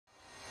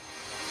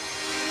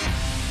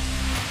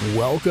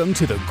Welcome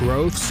to the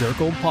Growth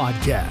Circle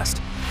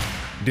Podcast,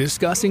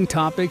 discussing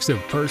topics of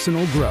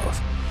personal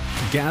growth,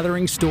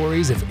 gathering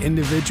stories of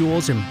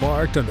individuals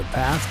embarked on the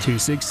path to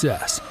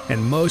success,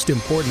 and most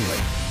importantly,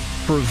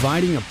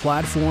 providing a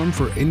platform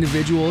for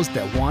individuals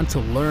that want to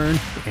learn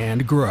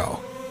and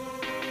grow.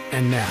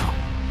 And now,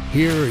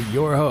 here are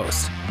your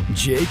hosts,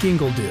 Jake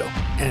Ingledew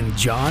and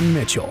John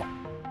Mitchell.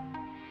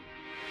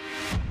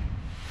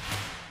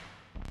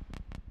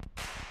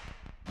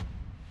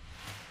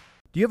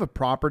 Do you have a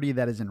property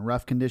that is in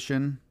rough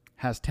condition,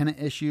 has tenant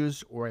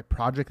issues, or a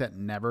project that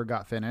never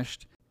got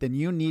finished? Then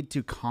you need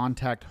to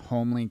contact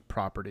HomeLink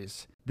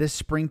Properties. This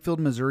Springfield,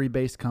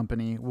 Missouri-based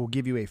company will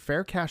give you a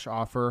fair cash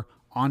offer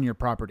on your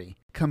property,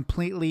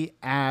 completely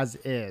as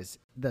is,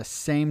 the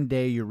same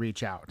day you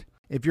reach out.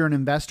 If you're an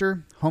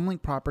investor,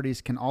 HomeLink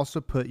Properties can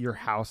also put your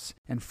house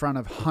in front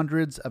of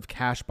hundreds of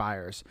cash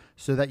buyers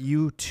so that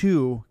you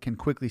too can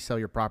quickly sell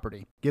your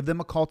property. Give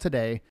them a call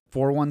today,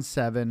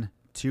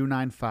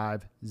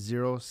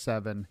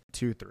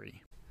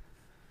 417-295-0723.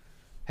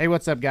 Hey,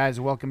 what's up, guys?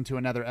 Welcome to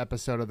another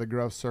episode of the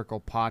Growth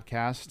Circle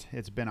Podcast.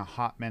 It's been a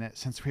hot minute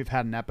since we've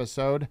had an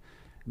episode.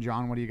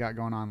 John, what do you got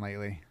going on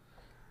lately?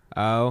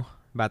 Oh,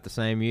 about the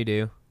same you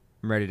do.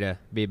 I'm ready to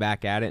be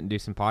back at it and do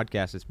some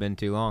podcasts. It's been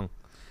too long.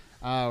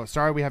 Oh,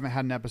 sorry we haven't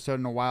had an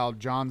episode in a while.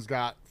 John's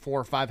got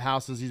 4 or 5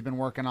 houses he's been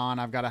working on.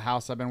 I've got a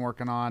house I've been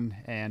working on.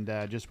 And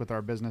just with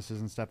our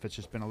businesses and stuff, it's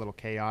just been a little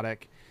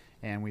chaotic.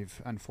 And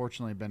we've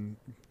unfortunately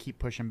keep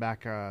pushing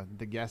back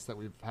the guests that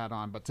we've had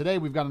on. But today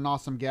we've got an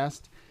awesome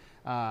guest.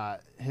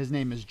 His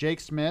name is Jake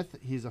Smith.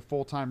 He's a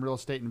full-time real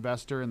estate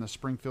investor in the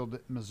Springfield,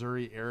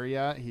 Missouri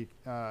area. He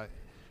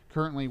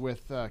currently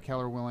with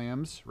Keller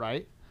Williams,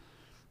 right?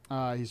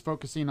 He's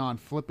focusing on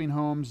flipping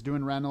homes,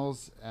 doing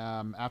rentals.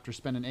 After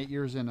spending 8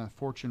 years in a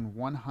Fortune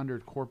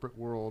 100 corporate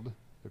world,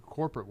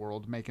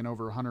 making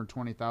over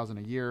 $120,000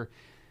 a year,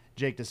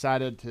 Jake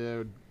decided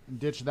to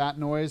ditch that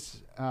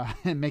noise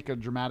and make a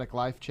dramatic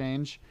life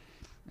change.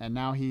 And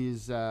now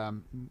he's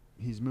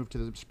moved to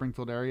the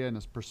Springfield area and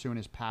is pursuing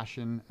his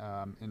passion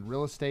in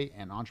real estate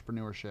and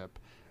entrepreneurship.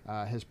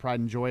 His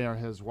pride and joy are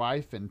his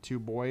wife and 2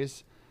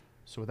 boys.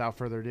 So without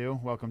further ado,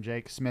 welcome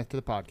Jake Smith to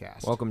the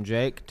podcast. Welcome,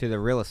 Jake, to the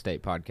Real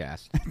Estate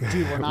Podcast.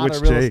 Dude, we're not a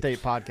real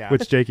estate podcast.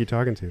 Which Jake you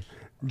talking to?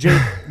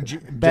 Jake,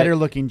 better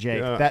looking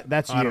Jake.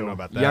 That's you. I don't know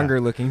about that. Younger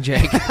looking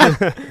Jake.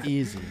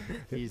 Easy.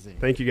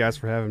 Thank you guys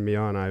for having me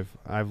on.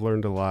 I've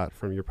learned a lot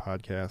from your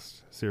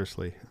podcast.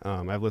 Seriously,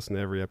 I've listened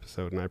to every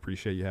episode, and I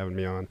appreciate you having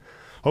me on.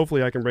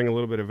 Hopefully, I can bring a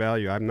little bit of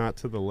value. I'm not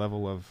to the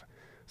level of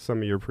some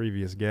of your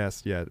previous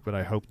guests yet, but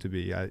I hope to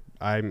be.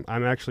 I'm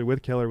actually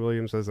with Keller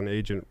Williams as an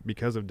agent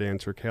because of Dan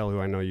Turkel,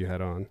 who I know you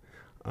had on,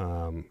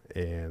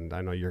 and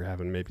I know you're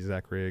having maybe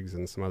Zach Riggs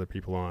and some other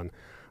people on.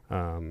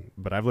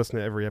 But I've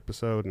listened to every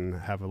episode and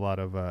have a lot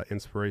of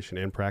inspiration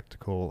and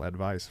practical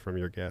advice from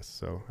your guests.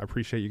 So I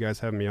appreciate you guys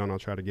having me on. I'll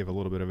try to give a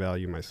little bit of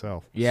value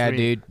myself. Yeah, Sweet.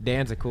 dude.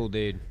 Dan's a cool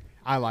dude.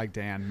 I like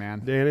Dan,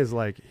 man. Dan is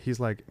he's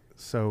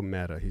so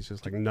meta. He's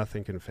just like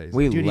nothing can phase him.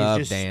 We Dude,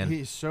 love Dan.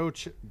 He's so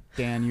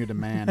Dan, you're the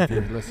man if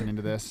you're listening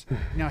to this.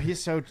 No, he's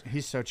so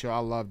chill. I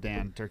love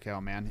Dan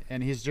Turkel, man.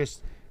 And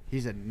he's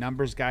a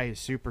numbers guy.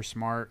 He's super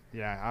smart.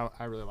 Yeah,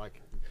 I really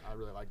like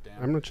Dan.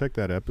 I'm going to check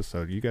that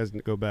episode. You guys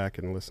go back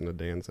and listen to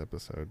Dan's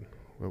episode.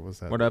 What was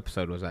that? What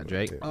episode was that,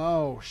 Jake?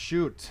 Oh,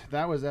 shoot.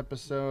 That was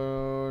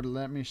episode,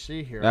 let me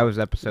see here. That was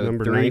episode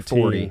Number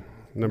 340. 19.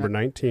 Number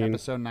 19.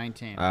 Episode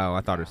 19. Oh,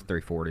 I thought it was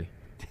 340.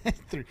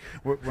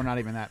 We're not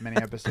even that many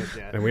episodes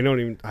yet. And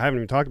I haven't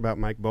even talked about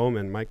Mike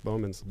Bowman. Mike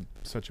Bowman's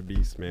such a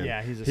beast, man.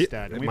 Yeah, he's a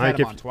stud. And we've Mike, had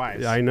him on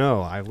twice. I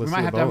know. I've listened we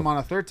might have to to have both. him on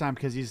a third time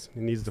because he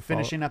needs to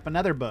finishing up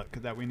another book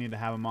that we need to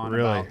have him on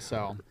Really? about.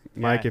 So,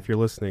 Mike, yeah. if you're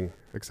listening,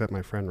 accept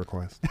my friend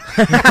request.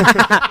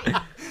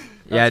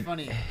 Yeah,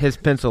 funny. his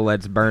pencil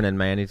lead's burning,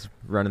 man. He's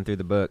running through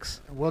the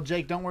books. Well,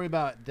 Jake, don't worry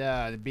about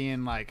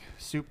being like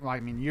super. I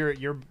mean,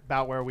 you're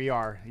about where we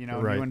are. You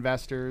know, Right. new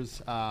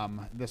investors.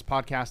 This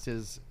podcast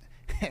is.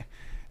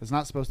 It's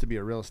not supposed to be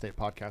a real estate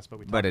podcast, but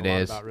we talk a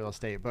lot about real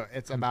estate. But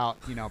it's about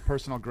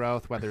personal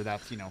growth, whether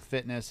that's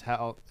fitness,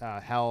 health,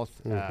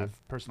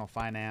 personal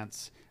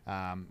finance,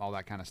 all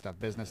that kind of stuff,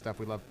 business stuff.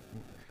 We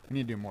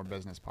need to do more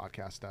business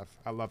podcast stuff.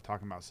 I love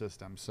talking about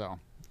systems. So.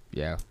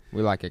 Yeah,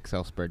 we like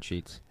Excel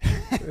spreadsheets.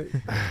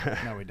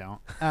 No, we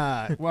don't.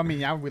 Well, I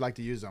mean, we like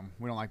to use them.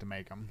 We don't like to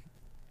make them.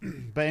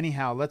 But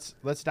anyhow,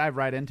 let's dive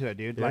right into it,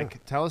 dude. Yeah.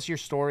 Like, tell us your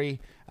story.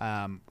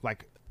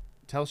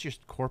 Tell us your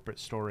corporate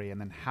story,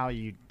 and then how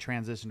you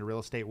transitioned to real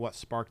estate. What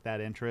sparked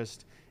that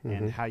interest,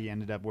 and how you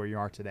ended up where you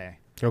are today.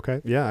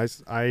 Okay. Yeah.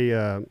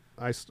 I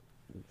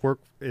work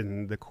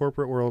in the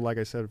corporate world, like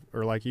I said,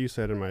 or like you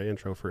said in my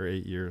intro, for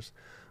 8 years.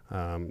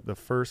 The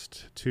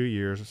first 2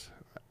 years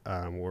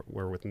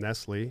were with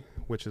Nestle,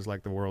 which is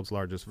like the world's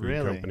largest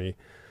food company.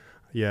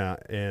 Yeah.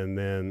 And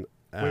then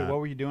wait, what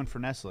were you doing for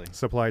Nestle?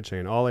 Supply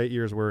chain. All 8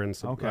 years were in.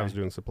 Okay. I was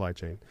doing supply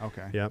chain.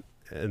 Okay. Yep.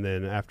 And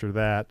then after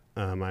that,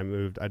 I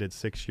moved. I did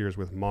 6 years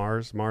with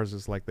Mars. Mars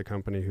is like the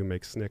company who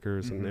makes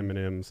Snickers and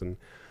M&Ms and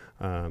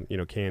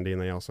candy,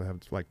 and they also have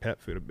like pet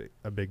food,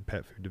 a big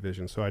pet food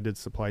division. So I did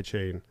supply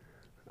chain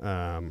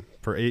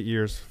for 8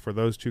 years for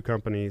those two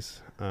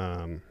companies.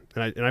 And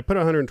I put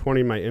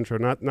 120 in my intro,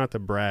 not to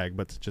brag,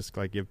 but to just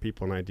like give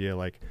people an idea,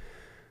 like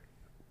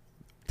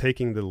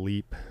taking the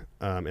leap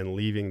and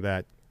leaving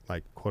that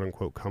like quote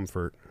unquote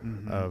comfort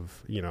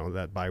of, you know,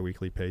 that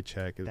biweekly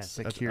paycheck. It's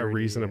that's a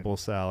reasonable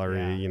salary.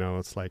 Yeah. You know,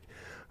 it's like,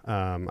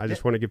 I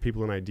just want to give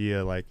people an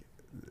idea, like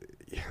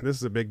this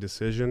is a big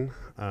decision,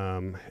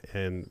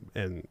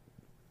 and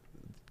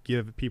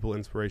give people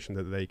inspiration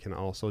that they can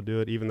also do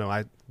it, even though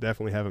I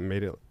definitely haven't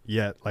made it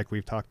yet, like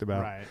we've talked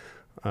about. Right.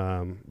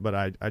 But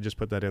I just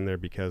put that in there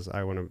because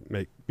I want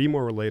to be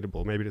more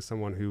relatable, maybe to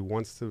someone who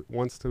wants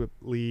to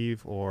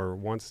leave or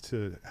wants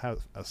to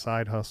have a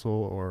side hustle,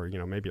 or, you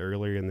know, maybe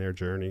earlier in their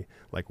journey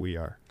like we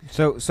are.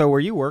 So were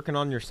you working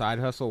on your side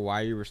hustle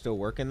while you were still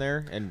working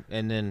there, and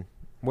then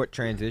what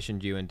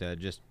transitioned you into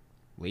just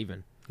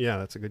leaving? Yeah,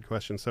 that's a good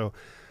question. So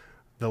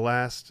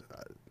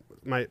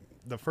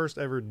the first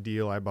ever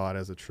deal I bought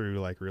as a true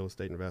like real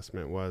estate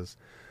investment was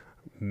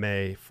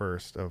May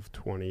 1st of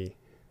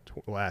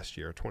last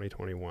year,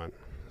 2021.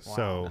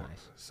 Wow.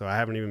 So I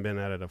haven't even been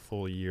at it a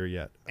full year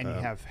yet. And you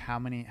have how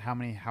many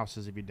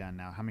houses have you done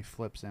now? How many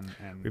flips and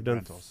we've done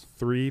rentals?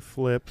 3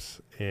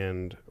 flips,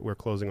 and we're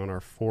closing on our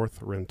 4th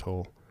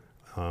rental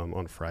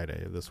on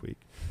Friday of this week.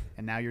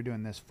 And now you're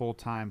doing this full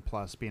time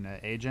plus being an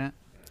agent?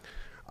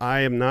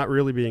 I am not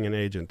really being an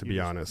agent, to be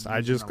honest.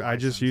 I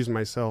just use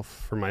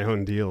myself for my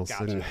own deals.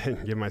 Gotcha.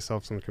 and give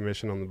myself some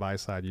commission on the buy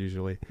side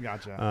usually.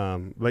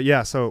 Gotcha. But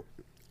yeah, so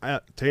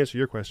to answer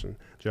your question,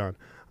 John,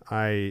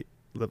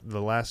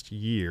 the last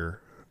year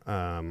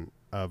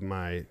of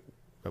my,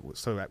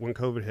 so when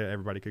COVID hit,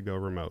 everybody could go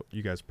remote.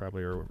 You guys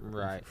probably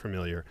are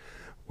familiar.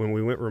 When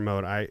we went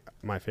remote,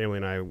 my family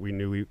and I, we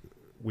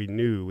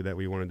knew that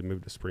we wanted to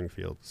move to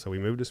Springfield. So we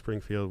moved to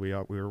Springfield. We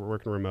were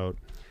working remote,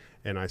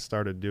 and I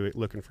started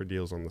looking for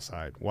deals on the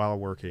side while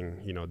working,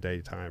 you know,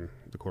 daytime,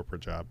 the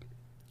corporate job,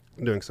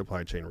 doing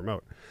supply chain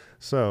remote.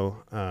 So,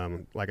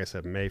 like I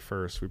said, May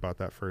 1st, we bought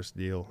that first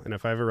deal. And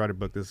if I ever write a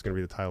book, this is going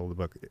to be the title of the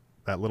book,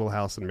 That Little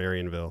House in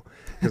Marionville,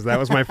 because that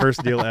was my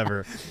first deal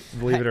ever,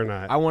 believe it or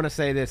not. I want to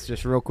say this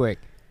just real quick.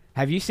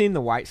 Have you seen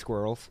the white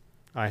squirrels?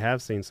 I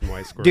have seen some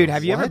white squirrels. Dude,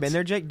 have you ever been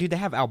there, Jake? Dude, they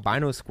have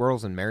albino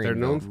squirrels in Marionville. They're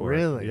known for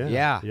Really? it.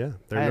 Yeah.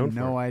 They're I had known for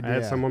no it. idea. I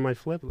had some on my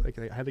flip. Like,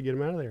 I had to get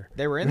them out of there.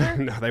 They were in there?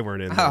 No, they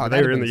weren't in there. Oh,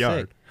 They were that'd in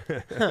the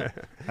been yard.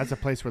 That's a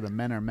place where the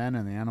men are men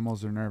and the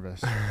animals are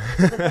nervous.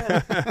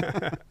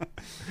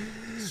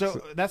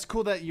 So that's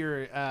cool that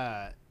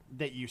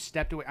you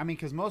stepped away. I mean,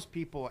 because most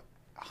people,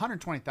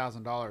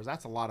 $120,000,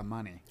 that's a lot of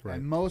money. Right.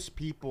 And most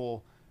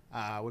people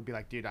would be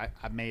like, dude, I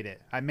made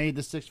it. I made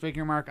the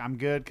 6-figure mark. I'm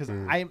good. Because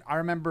I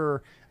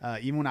remember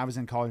even when I was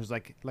in college, it was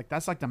like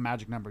that's like the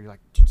magic number. You're like,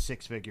 dude,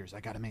 6 figures.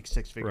 I got to make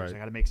 6 figures. Right. I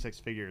got to make 6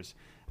 figures.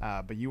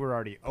 But you were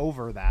already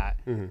over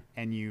that,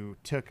 and you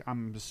took,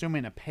 I'm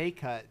assuming, a pay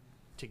cut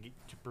to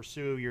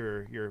pursue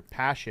your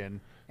passion,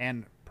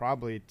 and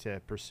probably to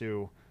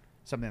pursue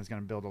something that's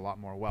going to build a lot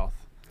more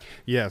wealth.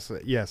 Yes,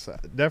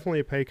 definitely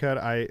a pay cut.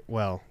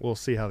 We'll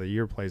see how the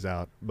year plays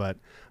out, but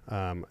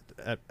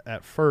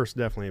at first,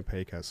 definitely a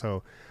pay cut.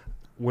 So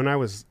when I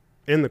was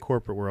in the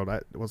corporate world,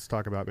 let's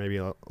talk about maybe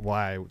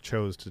why I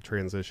chose to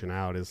transition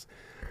out. Is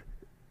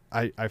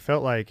I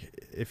felt like,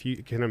 if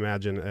you can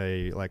imagine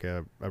a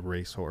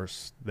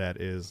racehorse that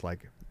is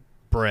like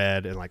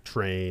bred and like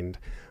trained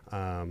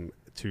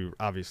to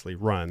obviously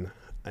run,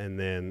 and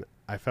then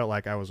I felt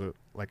like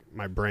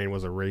my brain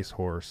was a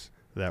racehorse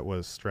that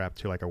was strapped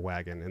to like a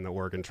wagon in the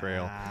Oregon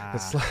Trail.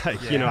 It's like,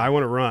 you know, I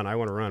want to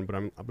run,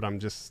 but I'm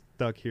just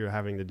stuck here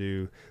having to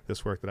do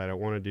this work that I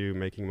don't want to do,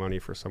 making money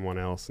for someone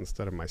else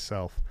instead of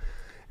myself.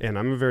 And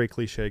I'm a very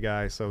cliche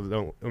guy,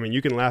 so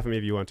you can laugh at me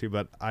if you want to,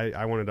 but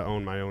I wanted to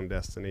own my own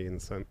destiny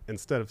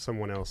instead of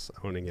someone else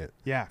owning it.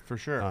 Yeah, for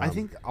sure. I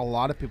think a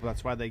lot of people,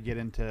 that's why they get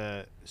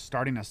into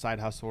starting a side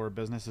hustle or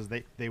business, is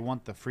they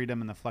want the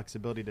freedom and the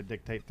flexibility to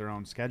dictate their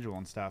own schedule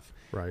and stuff.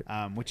 Right.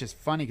 Which is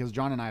funny, because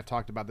John and I have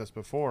talked about this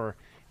before,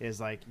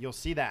 is like you'll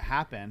see that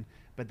happen,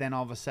 but then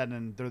all of a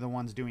sudden they're the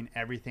ones doing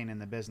everything in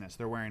the business.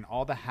 They're wearing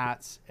all the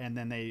hats, and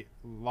then they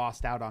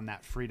lost out on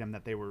that freedom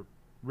that they were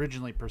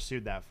originally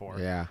pursued that for.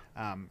 Yeah.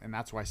 And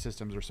that's why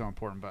systems are so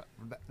important. But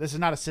this is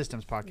not a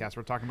systems podcast.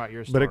 We're talking about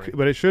your story.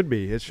 But it should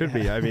be. It should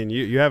be. I mean,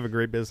 you have a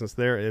great business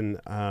there, in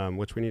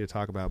which we need to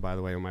talk about, by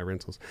the way, on my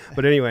rentals.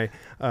 But anyway,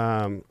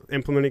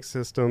 implementing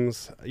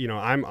systems. You know,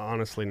 I'm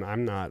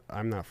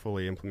not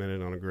fully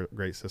implemented on a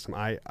great system.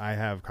 I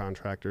have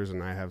contractors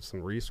and I have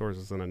some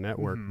resources and a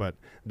network, but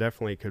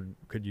definitely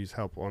could use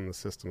help on the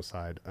system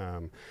side.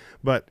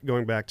 But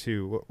going back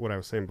to what I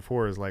was saying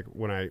before, is like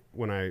when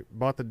I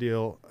bought the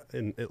deal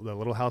in the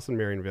Little House in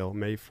Marionville,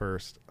 May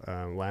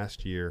 1st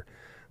last year,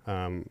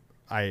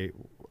 I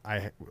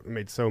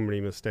made so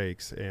many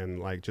mistakes, and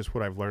like just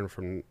what I've learned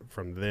from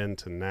then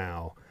to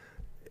now,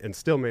 and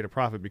still made a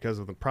profit because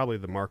of probably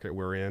the market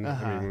we're in.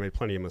 I mean, we made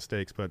plenty of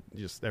mistakes, but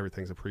just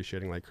everything's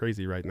appreciating like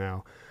crazy right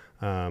now.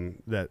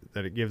 that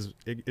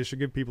it should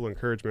give people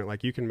encouragement.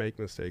 Like, you can make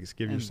mistakes,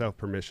 give yourself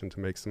permission to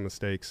make some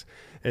mistakes.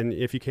 And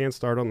if you can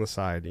start on the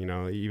side,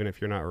 even if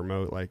you're not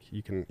remote, like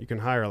you can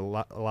hire a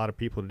lot of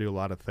people to do a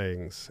lot of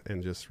things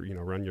and just,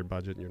 run your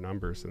budget and your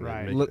numbers. And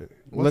Right. then make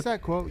What's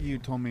that quote you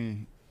told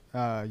me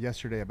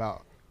yesterday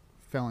about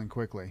failing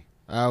quickly?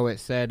 Oh, it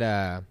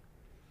said,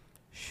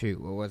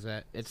 shoot, what was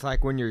that? It's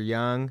like when you're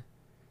young,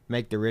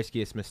 make the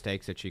riskiest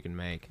mistakes that you can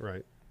make.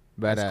 right.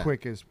 But As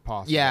quick as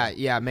possible.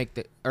 yeah,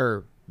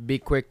 be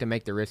quick to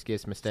make the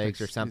riskiest mistakes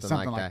or something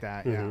like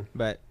that. Yeah. Mhm.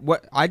 But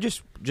what I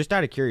just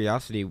out of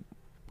curiosity,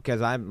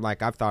 because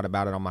I've thought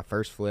about it on my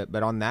first flip,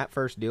 but on that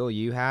first deal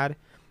you had,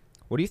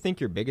 what do you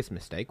think your biggest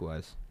mistake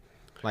was?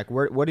 Like,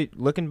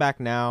 looking back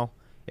now,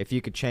 if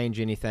you could change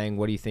anything,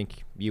 what do you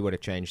think you would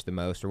have changed the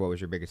most, or what was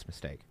your biggest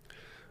mistake?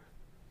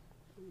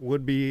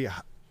 Would be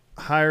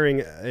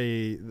hiring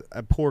a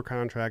poor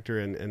contractor,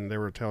 and there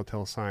were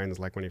telltale signs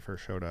like when he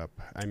first showed up.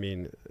 I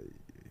mean,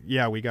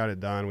 yeah, we got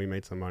it done. We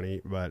made some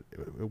money, but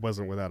it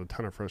wasn't without a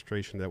ton of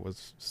frustration that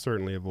was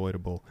certainly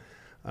avoidable,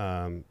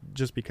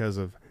 just because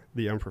of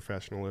the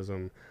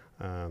unprofessionalism,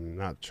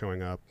 not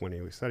showing up when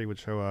he said he would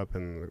show up,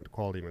 and the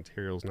quality of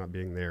materials not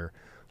being there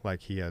like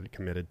he had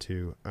committed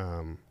to.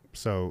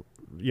 So,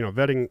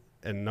 vetting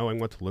and knowing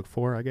what to look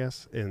for, I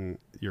guess, in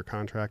your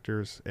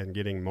contractors and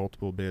getting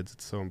multiple bids,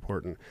 it's so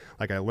important.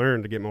 Like, I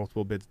learned to get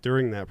multiple bids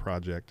during that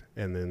project,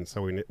 and then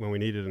so when we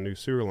needed a new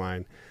sewer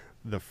line,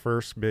 the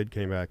first bid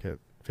came back at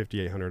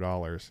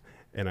 $5,800,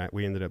 and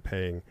we ended up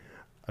paying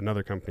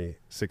another company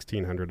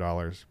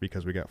 $1,600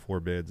 because we got 4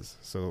 bids.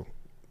 So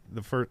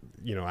the first,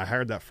 I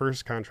hired that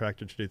first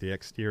contractor to do the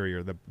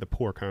exterior, the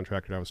poor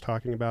contractor I was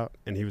talking about,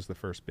 and he was the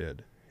first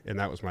bid, and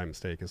that was my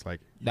mistake. It's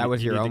like, That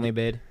was your only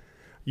bid?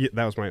 Yeah,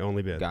 that was my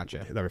only bid.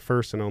 Gotcha. That was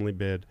first and only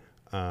bid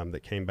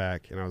that came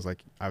back, and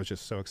I was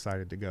just so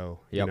excited to go.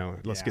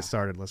 Yep. Let's get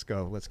started. Let's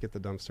go. Let's get the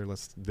dumpster.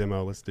 Let's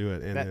demo. Let's do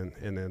it.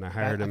 And then I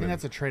hired him. I think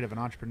that's a trait of an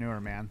entrepreneur,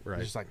 man. Right.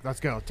 It's just like, let's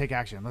go, take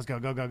action. Let's go.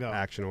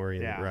 action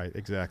oriented. Yeah. Right.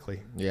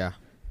 Exactly. Yeah.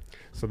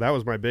 So that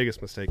was my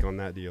biggest mistake on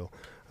that deal.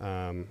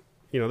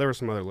 There were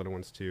some other little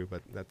ones too,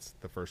 but that's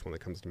the first one that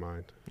comes to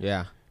mind.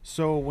 Yeah.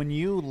 So when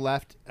you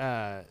left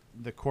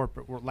the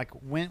corporate,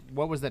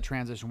 what was that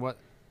transition? What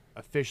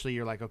officially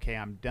you're like, okay,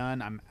 I'm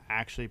done. I'm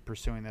actually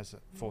pursuing this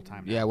full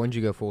time. Yeah. When did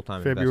you go full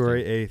time?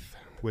 February 8th,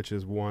 which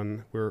is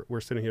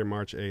we're sitting here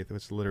March 8th.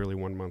 It's literally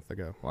 1 month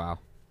ago. Wow.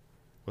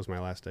 Was my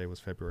last day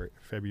was February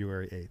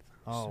 8th.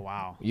 Oh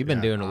wow. You've been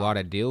Yeah. doing a lot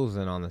of deals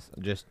and on this,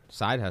 just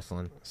side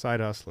hustling.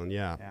 Side hustling,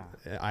 yeah.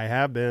 Yeah. I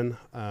have been,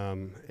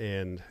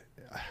 and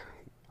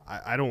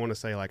I don't want to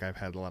say like I've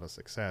had a lot of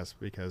success,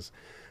 because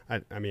I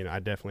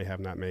definitely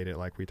have not made it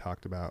like we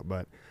talked about,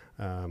 but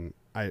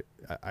I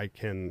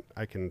can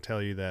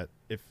tell you that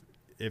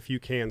if you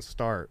can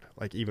start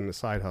like even a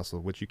side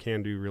hustle, which you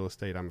can do real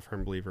estate, I'm a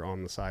firm believer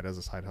on the side as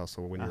a side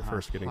hustle when you're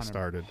first getting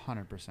started.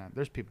 100%.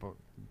 There's people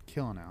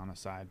killing it on the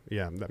side.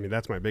 Yeah,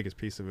 that's my biggest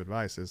piece of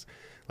advice is,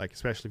 like,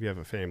 especially if you have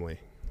a family,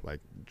 like,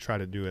 try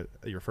to do it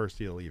your first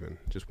deal, even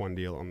just one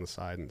deal on the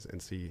side,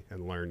 and see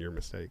and learn your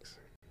mistakes.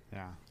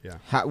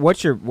 Yeah.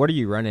 What are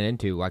you running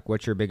into? Like,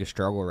 what's your biggest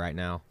struggle right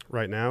now?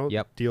 Right now,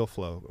 Yep. deal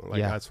flow. Like,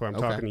 Yeah. that's why I'm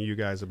Okay. talking to you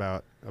guys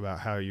about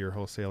how your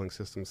wholesaling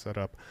system's set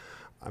up.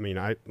 I mean,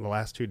 the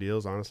last 2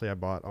 deals, honestly, I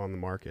bought on the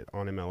market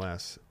on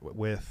MLS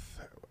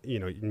with,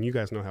 and you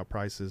guys know how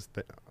prices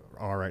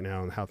are right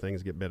now and how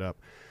things get bid up.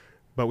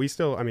 But we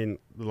still, the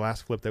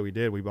last flip that we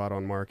did, we bought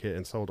on market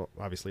and sold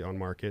obviously on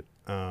market,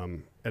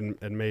 and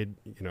made,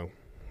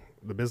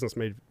 the business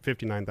made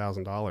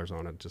 $59,000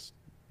 on it, just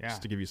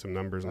to give you some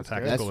numbers and That's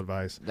good. tactical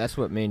advice. That's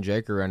what me and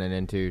Jake are running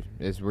into,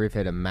 is we've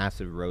hit a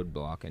massive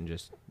roadblock in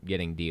just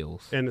getting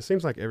deals. And it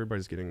seems like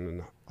everybody's getting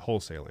in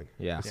wholesaling.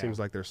 Yeah. It seems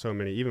like there's so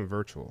many, even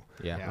virtual.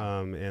 Yeah. Yeah.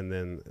 And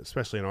then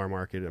especially in our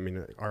market,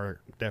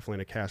 our definitely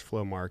in a cash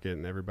flow market,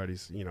 and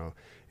everybody's,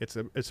 it's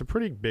a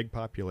pretty big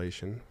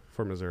population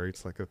for Missouri.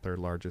 It's like the 3rd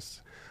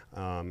largest.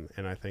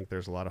 And I think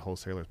there's a lot of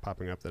wholesalers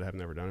popping up that have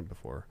never done it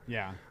before.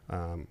 Yeah.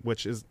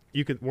 Which is,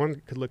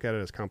 one could look at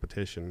it as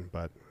competition,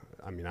 but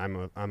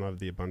I'm of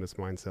the abundance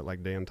mindset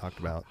like Dan talked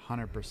about.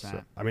 100%.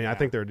 So, I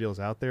think there are deals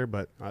out there,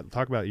 but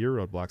talk about your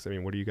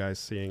roadblocks. What are you guys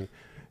seeing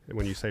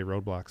when you say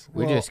roadblocks?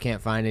 We just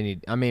can't find any.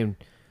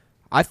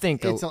 I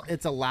think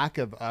it's a lack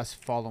of us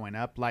following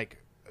up. Like,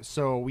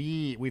 so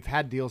we've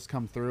had deals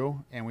come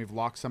through and we've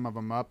locked some of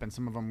them up, and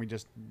some of them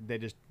they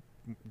just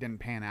didn't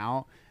pan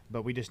out.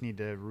 But we just need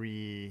to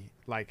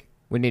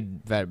we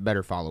need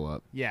better follow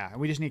up. Yeah,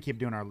 we just need to keep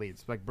doing our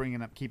leads, like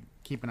bringing up,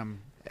 keeping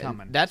them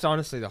coming. And that's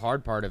honestly the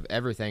hard part of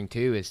everything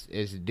too.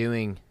 Is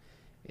doing.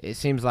 It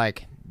seems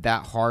like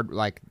that hard,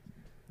 like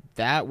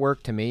that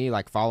work to me,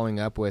 like following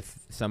up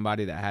with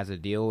somebody that has a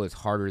deal is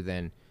harder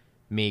than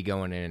me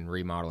going in and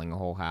remodeling a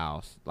whole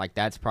house. Like,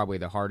 that's probably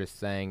the hardest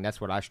thing. That's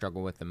what I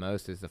struggle with the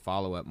most, is the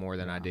follow up more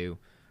than I do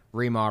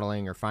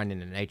remodeling or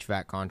finding an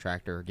HVAC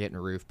contractor or getting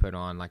a roof put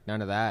on. Like,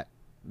 none of that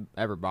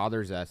ever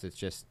bothers us. It's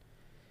just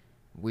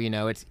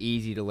it's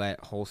easy to let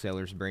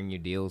wholesalers bring you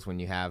deals when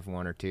you have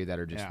one or two that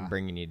are just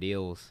bringing you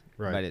deals.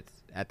 Right. But it's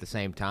at the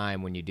same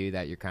time, when you do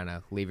that, you're kind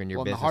of leaving your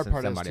Well, business the hard in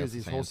part is somebody too, else's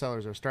these hands.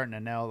 wholesalers are starting to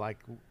know like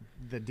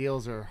the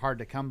deals are hard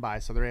to come by,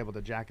 so they're able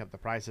to jack up the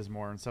prices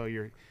more, and so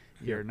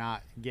you're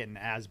not getting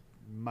as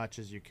much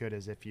as you could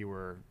as if you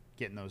were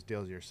getting those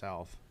deals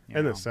yourself.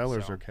 And the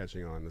sellers are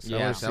catching on. The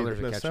sellers,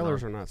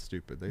 sellers are not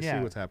stupid. They see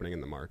what's happening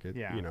in the market.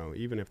 Yeah. You know,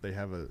 even if they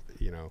have a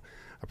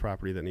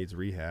property that needs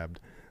rehabbed,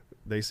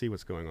 they see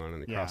what's going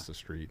on across the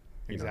street,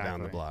 you know,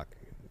 down the block.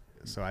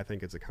 So I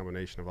think it's a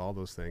combination of all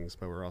those things,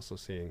 but we're also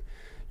seeing,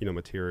 you know,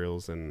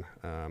 materials and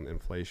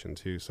inflation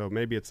too. So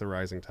maybe it's the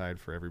rising tide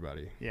for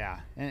everybody. Yeah,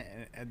 and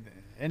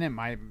it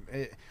might.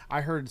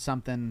 I heard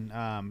something.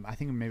 I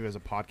think maybe it was a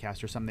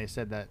podcast or something. They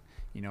said that,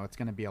 you know, it's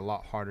going to be a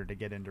lot harder to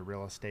get into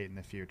real estate in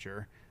the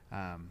future.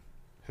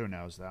 Who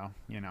knows though?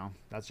 You know,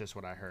 that's just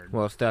what I heard.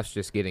 Well, stuff's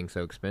just getting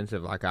so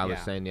expensive. Like I was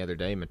saying the other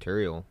day,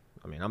 material.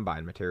 I mean, I'm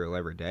buying material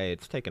every day.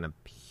 It's taken a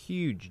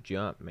huge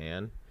jump,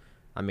 man.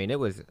 I mean,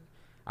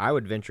 I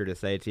would venture to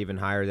say it's even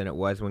higher than it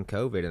was when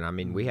COVID. And I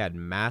mean, we had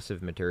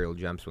massive material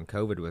jumps when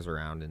COVID was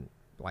around, and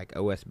like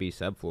OSB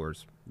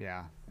subfloors.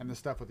 Yeah, and the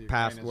stuff with the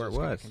past Ukraine where is it just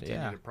gonna was.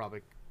 continue to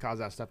probably cause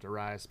that stuff to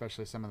rise,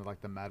 especially some of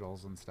the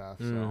metals and stuff.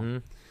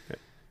 So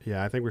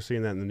Yeah, I think we're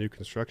seeing that in the new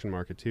construction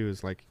market too.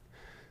 Is like,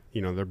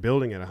 you know, they're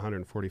building at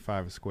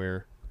 145 a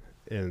square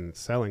and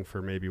selling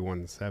for maybe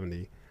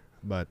 170,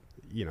 but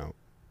you know,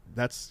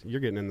 you're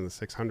getting into the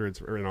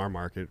 600s or in our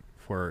market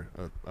for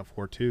a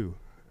 4.2.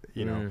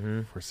 You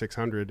know, for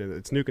 600,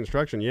 it's new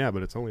construction,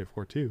 but it's only a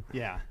 4.2.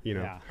 Yeah, you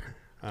know.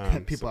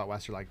 People out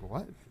west are like,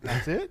 "What?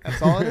 That's it?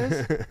 That's all it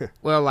is?"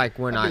 Well, like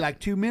when That'd be like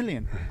 $2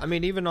 million. I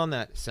mean, even on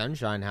that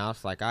Sunshine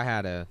House, like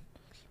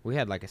we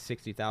had like a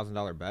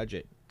 $60,000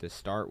 budget to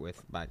start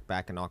with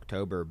back in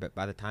October, but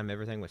by the time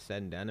everything was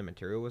said and done and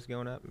material was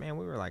going up, man,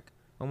 we were like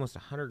almost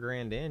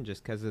 $100,000 in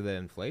just because of the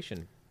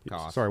inflation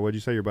cost. Sorry, what did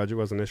you say your budget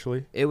was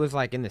initially? It was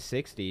like in the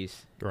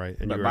 60s, right?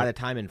 And but by the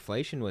time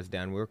inflation was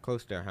done, we were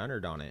close to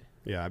 100 on it.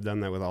 Yeah, I've done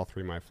that with all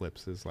three of my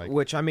flips. Is like,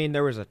 which I mean,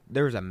 there was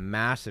a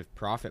massive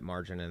profit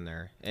margin in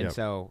there, and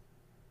so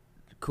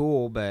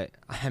cool. But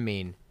I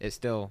mean, it's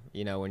still,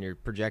 you know, when you're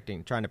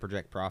trying to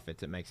project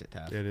profits, it makes it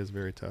tough. It is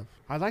very tough.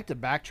 I'd like to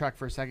backtrack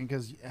for a second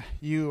because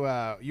you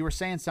were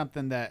saying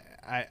something that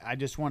I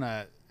just want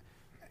to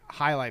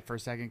highlight for a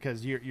second,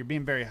 because you're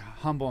being very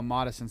humble and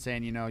modest and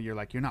saying, you know, you're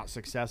not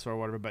successful or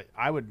whatever, but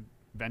I would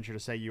venture to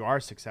say you are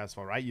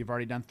successful, right? You've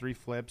already done 3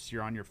 flips.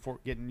 You're on your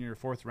getting your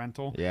 4th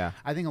rental. Yeah.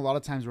 I think a lot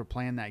of times we're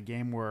playing that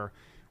game where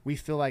we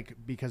feel like,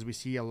 because we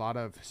see a lot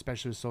of,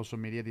 especially with social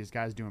media, these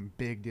guys doing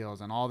big deals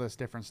and all this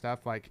different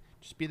stuff, like,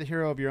 just be the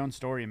hero of your own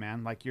story,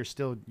 man. Like, you're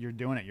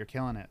doing it. You're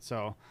killing it.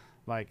 So,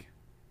 like,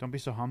 don't be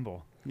so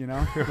humble, you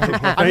know?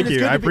 Thank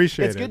you. I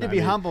appreciate it. It's good to be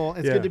humble.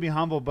 It's good to be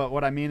humble, but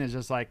what I mean is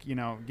just like, you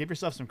know, give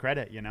yourself some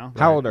credit, you know?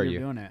 How old are you?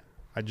 You're doing it.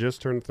 I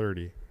just turned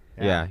 30.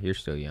 Yeah, you're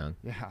still young.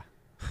 Yeah.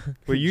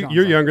 Well,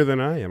 you're younger than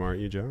I am, aren't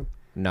you, John?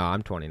 No,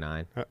 I'm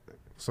 29.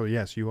 So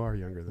yes, you are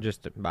younger than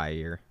just by a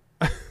year.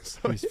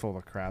 He's full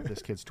of crap.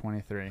 This kid's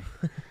 23.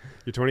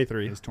 You're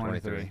 23. He's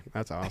 23.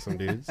 That's awesome,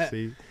 dude.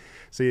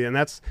 See, and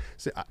that's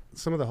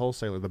some of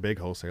the big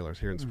wholesalers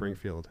here in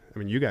Springfield. I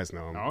mean, you guys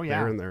know them. Oh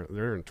yeah,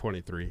 they're in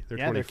 23. They're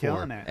 24. They're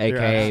killing it.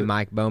 AKA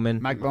Mike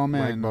Bowman. Mike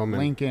Bowman,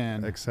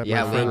 Lincoln. Except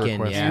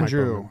Lincoln.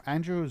 Yeah.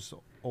 Andrew's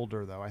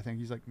older though. I think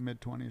he's like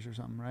mid-20s or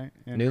something, right?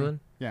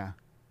 Newland. Yeah.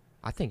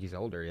 I think he's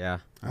older, yeah.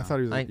 I thought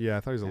he was. I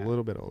thought he was a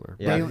little bit older.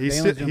 Yeah,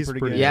 he's pretty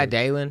good. Yeah,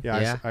 Dalen.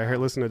 Yeah, I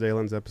listened to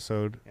Dalen's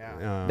episode.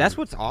 Yeah, that's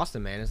what's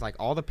awesome, man. It's like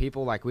all the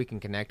people like we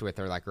can connect with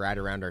are like right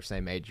around our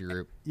same age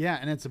group. Yeah,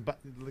 and it's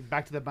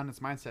back to the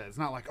abundance mindset. It's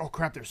not like, oh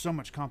crap, there's so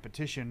much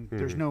competition.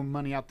 There's no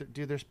money out there,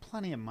 dude. There's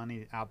plenty of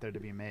money out there to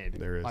be made.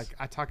 There is. Like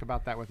I talk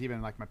about that with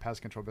even like my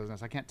pest control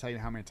business. I can't tell you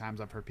how many times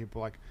I've heard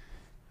people like,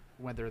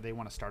 whether they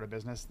want to start a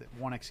business,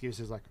 one excuse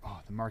is like, oh,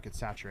 the market's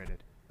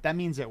saturated. That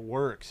means it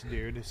works,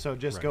 dude. So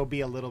just go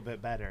be a little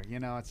bit better. You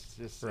know, it's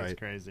just it's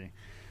crazy.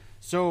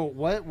 So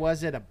what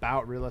was it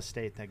about real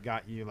estate that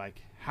got you, like,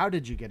 how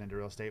did you get into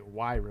real estate?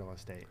 Why real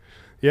estate?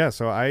 Yeah,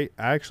 so I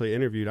actually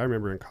interviewed. I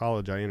remember in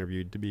college I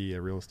interviewed to be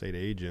a real estate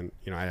agent.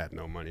 You know, I had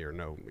no money or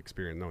no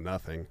experience, no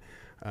nothing,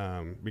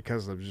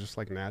 because I was just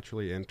like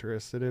naturally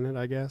interested in it,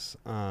 I guess.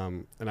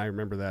 And I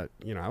remember that,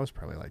 you know, I was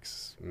probably like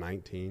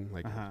 19.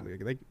 Like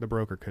the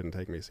broker couldn't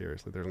take me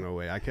seriously. There's no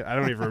way. I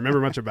don't even remember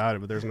much about it,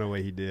 but there's no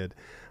way he did.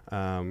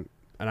 And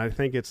I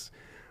think it's,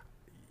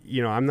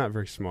 you know, I'm not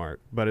very smart,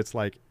 but it's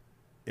like,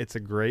 it's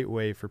a great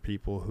way for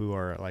people who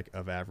are like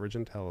of average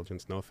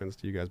intelligence. No offense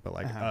to you guys, but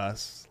like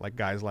us, like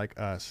guys like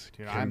us,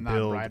 dude, can I'm not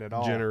build bright at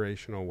all.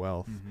 generational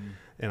wealth.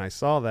 And I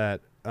saw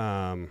that.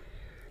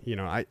 You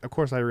know, of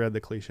course I read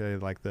the cliche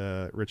like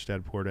the Rich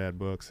Dad Poor Dad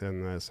books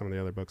and some of the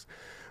other books,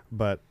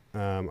 but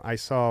I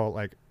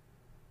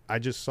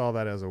just saw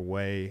that as a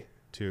way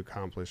to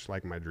accomplish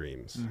like my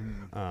dreams.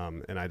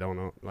 And I don't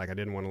know, like I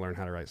didn't want to learn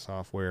how to write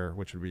software,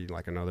 which would be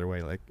like another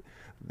way. Like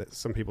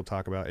some people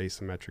talk about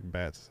asymmetric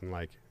bets and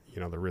like, you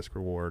know, the risk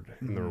reward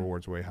and the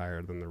reward's way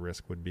higher than the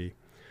risk would be.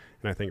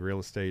 And I think real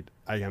estate,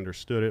 I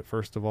understood it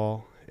first of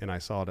all, and I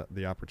saw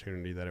the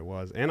opportunity that it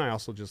was. And I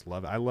also just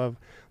love it. I want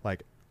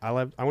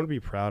to be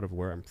proud of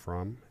where I'm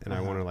from, and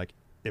I want to like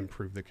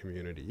improve the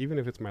community, even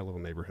if it's my little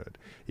neighborhood,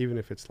 even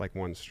if it's like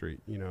one street.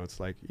 You know, it's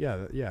like,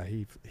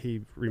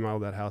 he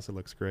remodeled that house. It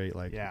looks great.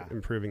 Like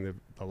improving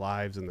the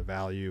lives and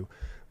the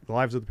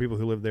lives of the people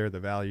who live there, the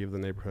value of the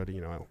neighborhood,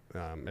 you know,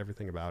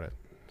 everything about it.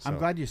 So. I'm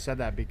glad you said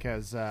that,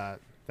 because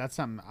that's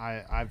something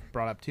I've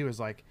brought up too, is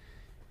like,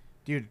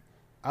 dude,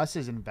 us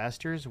as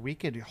investors, we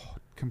could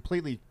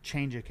completely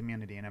change a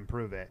community and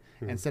improve it.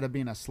 Instead of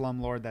being a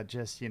slumlord that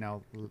just, you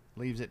know,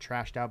 leaves it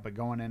trashed out, but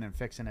going in and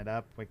fixing it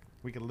up,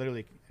 we could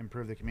literally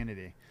improve the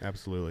community.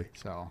 Absolutely.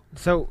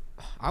 So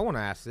I want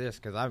to ask this,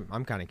 because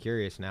I'm kind of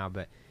curious now,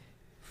 but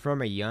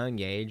from a young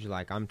age,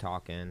 like I'm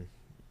talking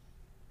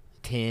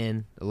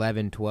 10,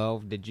 11,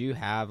 12, did you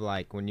have,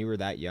 like, when you were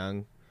that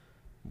young,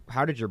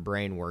 how did your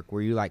brain work?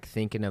 Were you like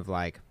thinking of,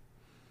 like,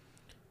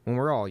 when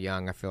we're all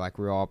young, I feel like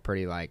we're all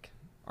pretty, like,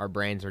 our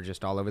brains are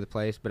just all over the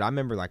place. But I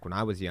remember, like, when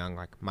I was young,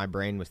 like, my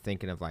brain was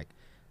thinking of, like,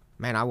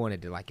 man, I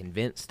wanted to, like,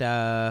 invent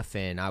stuff,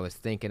 and I was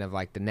thinking of,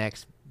 like, the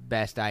next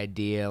best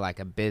idea, like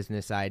a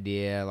business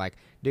idea. Like,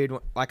 dude,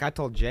 like I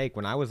told Jake,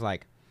 when I was,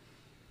 like,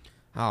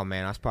 oh,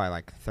 man, I was probably,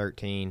 like,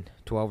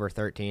 12 or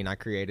 13, I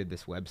created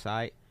this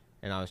website,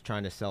 and I was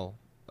trying to sell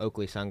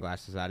Oakley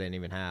sunglasses I didn't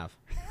even have.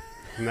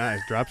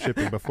 Nice. Drop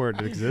shipping before it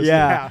existed.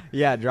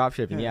 Yeah, drop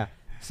shipping, yeah.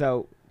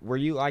 So were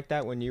you like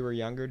that when you were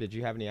younger? Did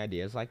you have any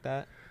ideas like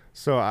that?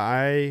 So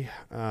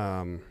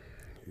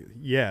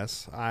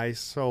yes, I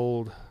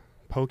sold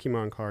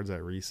Pokemon cards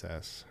at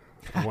recess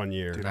 1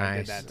 year. Dude, I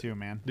did that too,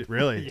 man.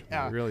 Really?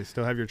 Yeah. Really?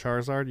 Still have your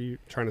Charizard? You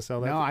trying to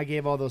sell that? No, I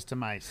gave all those to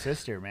my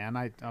sister, man.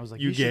 I was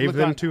like, You should gave look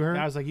them on, to her?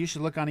 I was like, you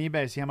should look on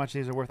eBay, see how much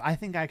these are worth. I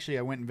think actually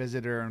I went and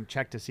visited her and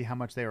checked to see how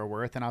much they were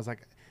worth, and I was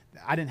like,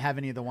 I didn't have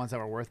any of the ones that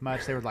were worth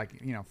much. They were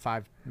like, you know,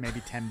 $5,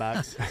 maybe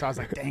 $10. So I was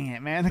like, dang it,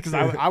 man, because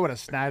I would have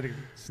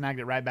snagged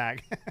it right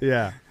back.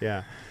 Yeah.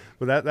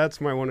 Well,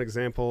 that's my one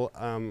example.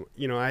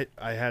 You know,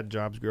 I had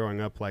jobs growing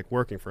up, like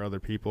working for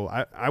other people.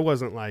 I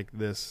wasn't like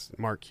this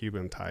Mark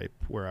Cuban type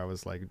where I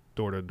was like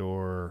door to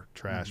door,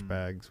 trash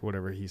bags,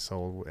 whatever he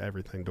sold,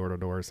 everything door to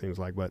door, it seems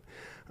like. But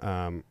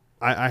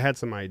I had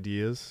some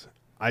ideas.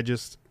 I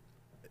just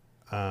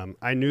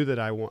I knew that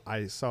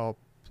I saw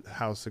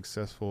how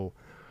successful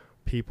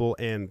people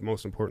and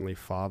most importantly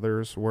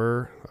fathers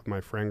were of my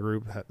friend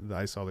group.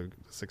 I saw the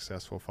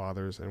successful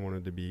fathers and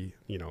wanted to be,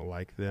 you know,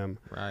 like them.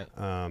 Right.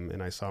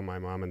 And I saw my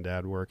mom and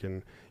dad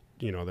working,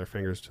 you know, their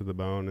fingers to the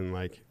bone, and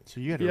like. So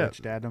you had a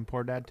rich dad and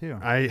poor dad too.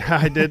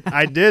 I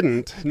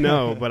didn't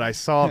no, but I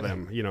saw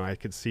them. You know, I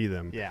could see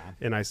them. Yeah.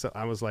 And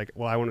I was like,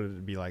 well, I wanted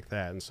to be like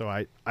that, and so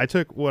I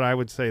took what I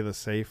would say the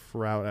safe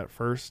route at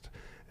first,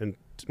 and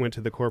went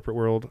to the corporate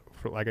world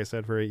for, like I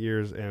said, for 8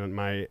 years. And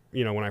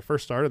when I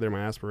first started there,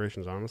 my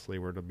aspirations honestly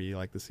were to be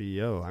like the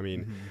CEO. I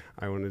mean,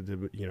 I wanted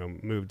to, you know,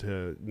 move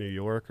to New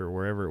York or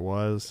wherever it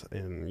was.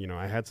 And, you know,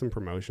 I had some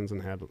promotions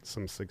and had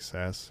some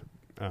success.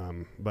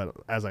 But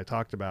as I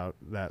talked about,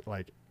 that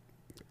like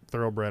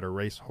thoroughbred or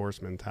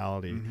racehorse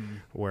mentality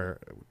where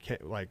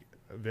like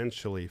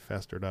eventually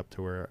festered up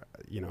to where,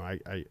 you know,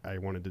 I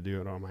wanted to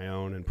do it on my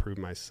own and prove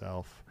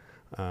myself.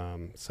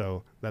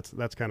 So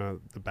that's kind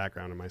of the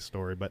background of my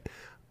story. But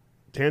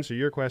to answer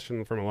your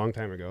question from a long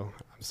time ago,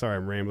 I'm sorry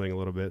I'm rambling a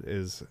little bit,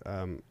 is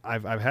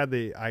I've had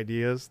the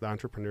ideas, the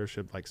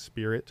entrepreneurship like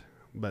spirit,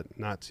 but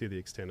not to the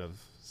extent of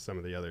some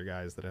of the other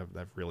guys that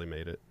have really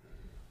made it.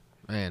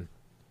 Man,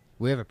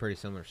 we have a pretty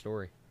similar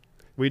story.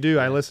 We do.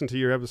 I listened to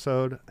your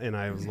episode and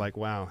I was like,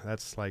 wow,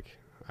 that's like,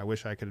 I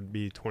wish I could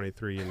be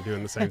 23 and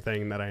doing the same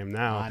thing that I am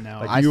now. I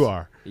know. Like you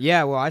are.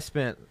 Yeah, well, I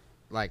spent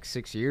like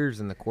 6 years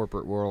in the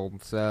corporate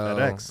world. So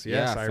FedEx,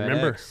 yes, I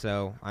remember.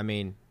 So, I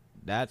mean,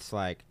 that's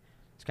like,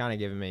 it's kind of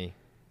giving me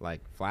like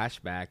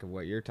flashback of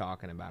what you're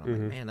talking about. I'm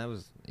like, man, that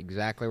was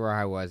exactly where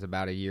I was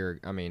about a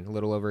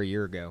little over a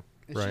year ago.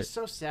 It's just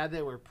so sad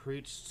that we're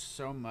preached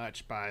so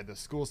much by the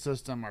school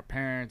system, our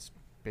parents,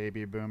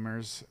 baby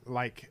boomers,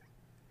 like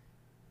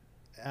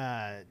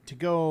to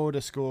go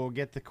to school,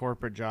 get the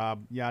corporate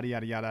job, yada,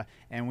 yada, yada.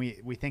 And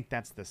we think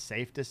that's the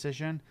safe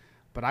decision.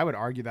 But I would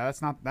argue that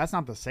that's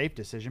not the safe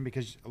decision,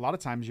 because a lot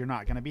of times you're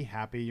not going to be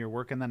happy. You're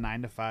working the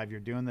 9 to 5. You're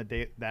doing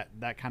the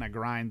that kind of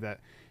grind that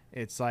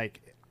it's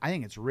like, I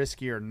think it's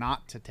riskier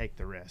not to take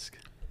the risk.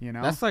 You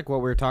know, that's like what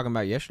we were talking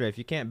about yesterday. If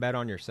you can't bet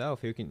on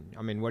yourself, who can?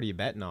 I mean, what are you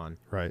betting on?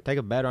 Right. Take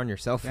a bet on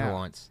yourself for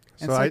once.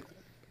 So like,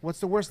 what's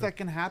the worst that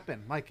can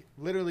happen? Like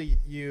literally,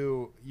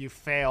 you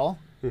fail,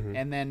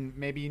 and then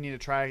maybe you need to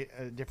try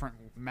a different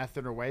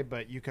method or way.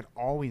 But you could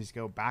always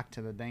go back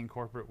to the dang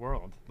corporate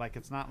world. Like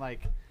it's not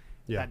like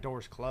that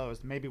door's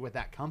closed. Maybe with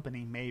that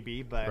company,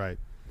 but right.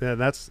 Yeah,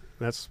 that's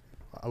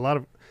a lot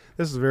of.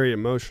 This is a very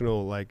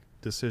emotional like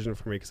decision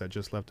for me because I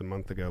just left a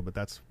month ago. But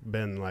that's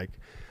been like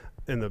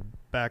in the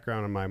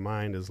background of my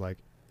mind is like,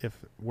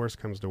 if worse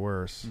comes to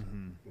worse,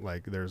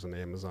 like there's an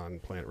Amazon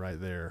plant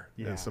right there,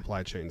 and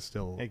supply chains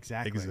still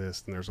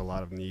exist, and there's a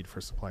lot of need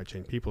for supply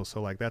chain people.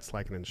 So like that's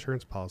like an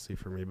insurance policy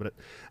for me. But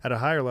at a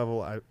higher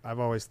level, I've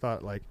always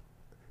thought like,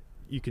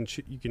 you can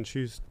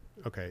choose.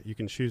 Okay, you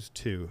can choose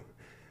two: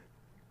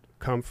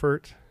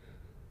 comfort,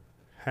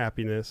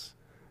 happiness,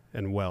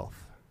 and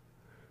wealth.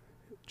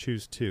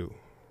 Choose two,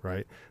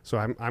 right? So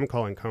I'm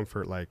calling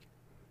comfort like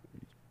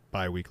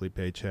bi-weekly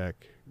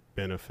paycheck,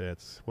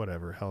 benefits,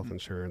 whatever, health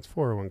insurance,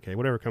 401k,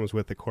 whatever comes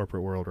with the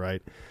corporate world,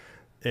 right?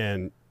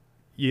 And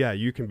yeah,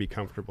 you can be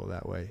comfortable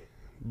that way,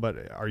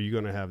 but are you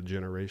going to have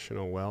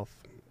generational wealth?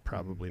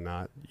 Probably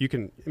not. You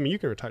can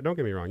retire. Don't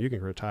get me wrong. You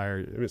can retire,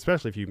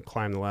 especially if you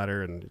climb the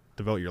ladder and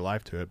devote your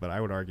life to it. But I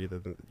would argue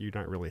that you're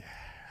not really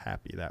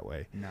happy that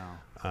way.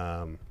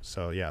 No.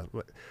 So yeah,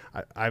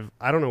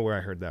 I don't know where I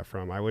heard that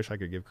from. I wish I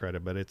could give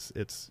credit, but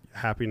it's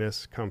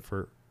happiness,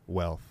 comfort,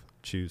 wealth.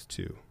 Choose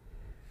two.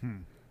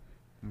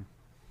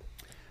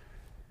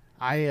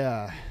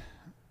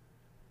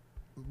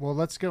 Well,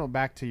 let's go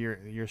back to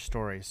your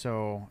story.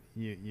 So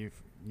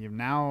you've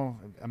now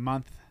a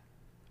month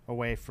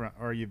away from,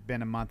 or you've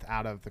been a month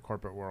out of the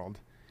corporate world,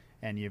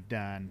 and you've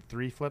done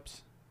 4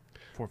 flips.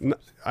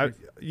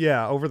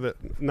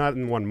 Not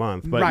in 1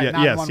 month, but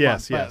right,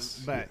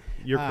 yes. But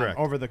you're correct.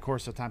 Over the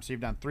course of time, so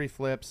you've done 3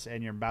 flips,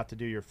 and you're about to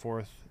do your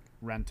 4th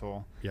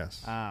rental.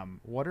 Yes.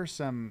 What are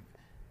some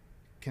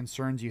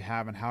concerns you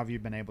have, and how have you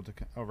been able to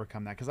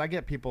overcome that? Because I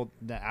get people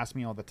that ask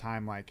me all the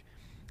time, like,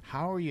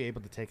 how are you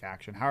able to take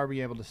action? How are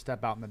you able to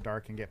step out in the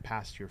dark and get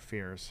past your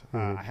fears?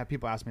 I have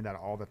people ask me that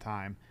all the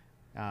time,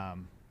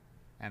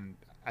 and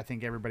I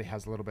think everybody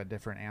has a little bit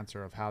different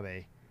answer of how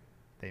they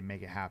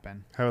make it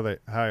happen. How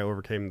I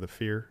overcame the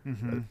fear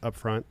up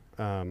front.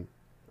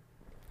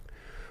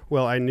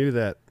 Well, I knew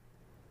that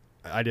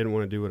I didn't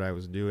want to do what I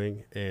was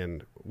doing,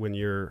 and when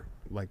you're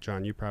like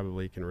John, you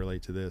probably can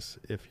relate to this.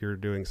 If you're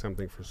doing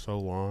something for so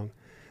long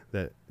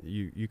that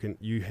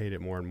you hate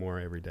it more and more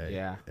every day.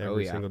 Yeah.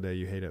 Every single day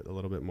you hate it a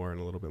little bit more and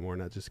a little bit more,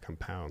 and that just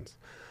compounds.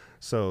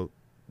 So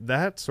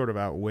that sort of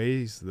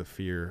outweighs the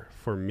fear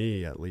for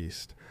me, at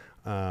least.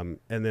 And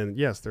then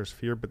yes, there's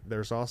fear, but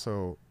there's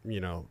also,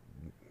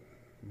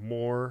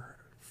 more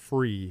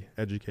free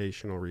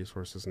educational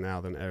resources now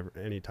than ever,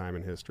 any time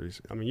in history.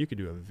 I mean, you could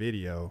do a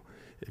video,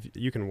 if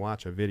you can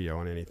watch a video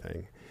on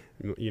anything,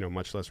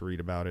 much less read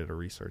about it or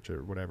research it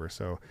or whatever.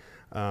 So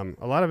a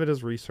lot of it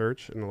is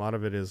research, and a lot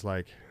of it is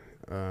like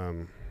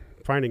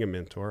finding a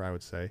mentor, I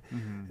would say,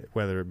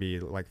 whether it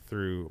be like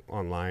through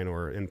online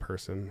or in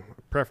person,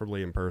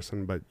 preferably in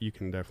person, but you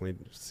can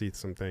definitely see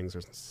some things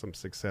or some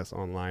success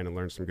online and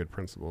learn some good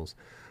principles.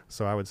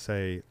 So I would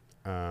say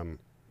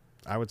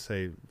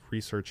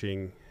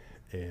researching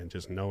and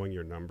just knowing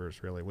your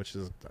numbers, really, which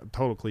is a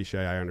total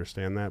cliche. I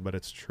understand that, but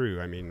it's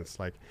true. I mean, it's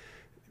like,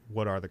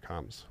 what are the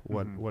comps?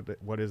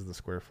 What is the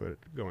square foot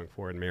going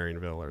for in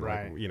Marionville, or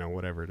right. like,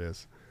 whatever it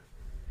is.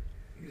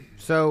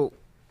 So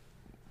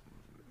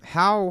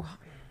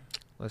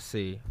let's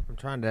see,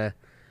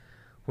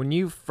 when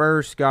you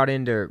first got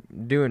into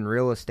doing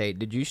real estate,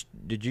 did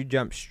you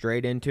jump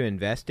straight into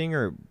investing,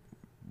 or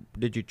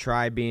did you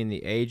try being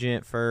the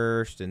agent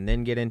first and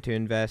then get into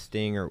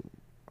investing? Or,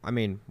 I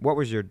mean, what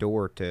was your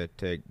door to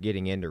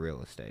getting into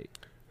real estate?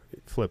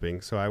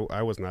 Flipping. So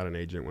I was not an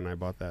agent when I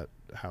bought that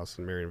house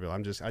in Marionville.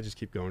 I just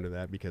keep going to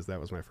that because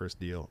that was my first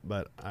deal.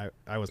 But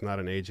I was not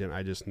an agent.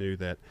 I just knew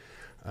that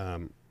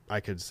I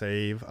could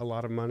save a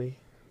lot of money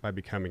by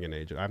becoming an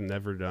agent. I've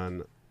never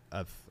done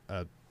a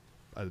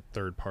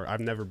third part. I've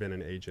never been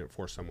an agent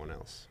for someone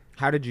else.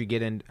 How did you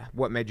get in?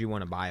 What made you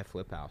want to buy a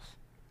flip house?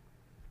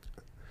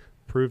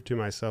 Prove to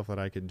myself that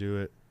I could do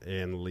it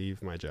and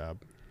leave my job.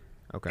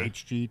 Okay.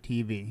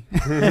 HGTV.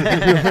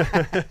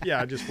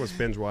 Yeah, I just was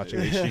binge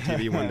watching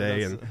HGTV one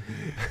day, and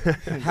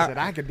said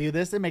I could do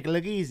this and make it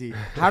look easy.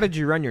 How did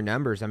you run your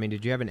numbers? I mean,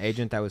 did you have an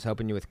agent that was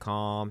helping you with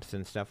comps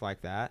and stuff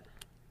like that?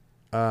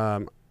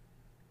 I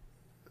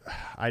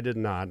did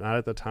not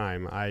at the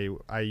time.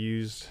 I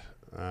used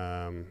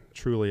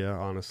Trulia,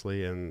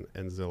 honestly, and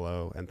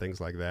Zillow and things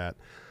like that.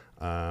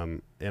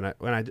 And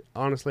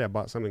I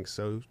bought something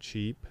so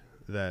cheap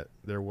that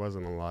there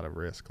wasn't a lot of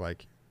risk.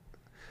 Like,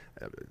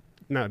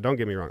 no, don't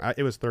get me wrong.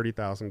 It was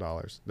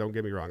 $30,000. Don't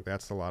get me wrong.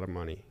 That's a lot of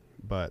money.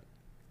 But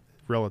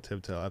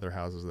relative to other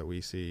houses that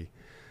we see,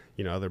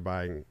 other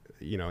buying,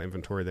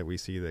 inventory that we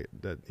see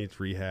that needs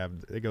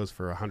rehab, it goes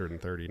for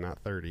 130, not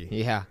 30.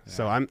 Yeah.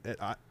 So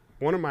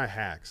one of my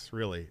hacks,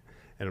 really,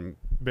 and a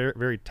very,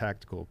 very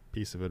practical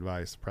piece of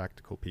advice,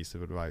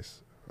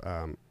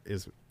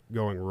 is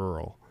going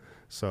rural.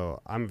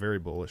 So I'm very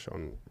bullish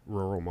on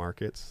rural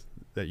markets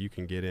that you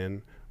can get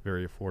in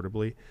very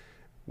affordably.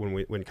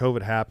 When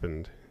COVID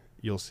happened,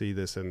 you'll see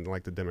this in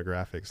like the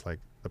demographics, like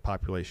the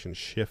population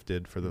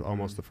shifted for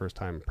almost the first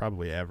time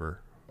probably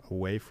ever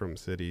away from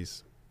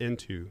cities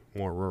into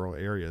more rural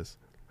areas.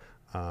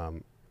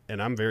 And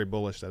I'm very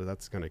bullish that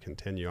that's going to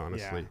continue,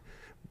 honestly.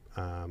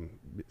 Yeah.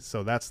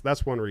 So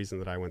that's one reason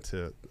that I went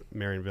to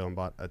Marionville and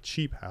bought a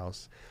cheap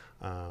house.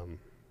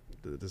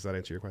 Does that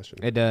answer your question?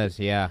 It does,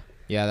 yeah.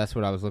 Yeah, that's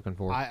what I was looking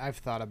for. I've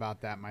thought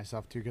about that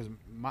myself too, because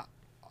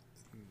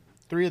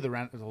 3 of the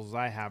rentals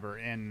I have are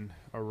in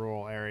a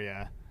rural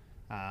area.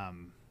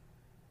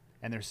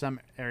 And there's some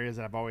areas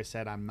that I've always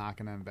said I'm not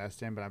going to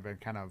invest in, but I've been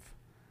kind of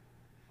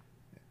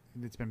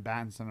it's been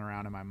bouncing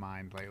around in my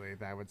mind lately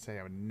that I would say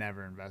I would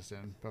never invest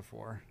in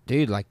before.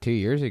 Dude, like 2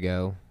 years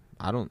ago,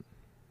 I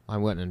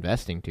wasn't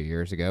investing 2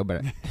 years ago,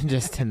 but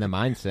just in the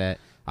mindset,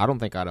 I don't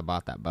think I'd have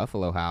bought that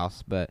Buffalo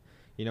house. But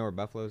you know where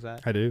Buffalo's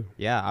at? I do.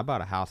 Yeah, I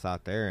bought a house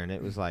out there, and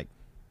it was like,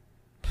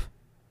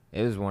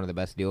 it was one of the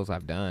best deals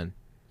I've done.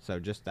 So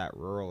just that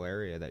rural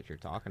area that you're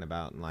talking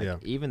about, and like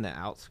even the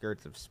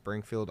outskirts of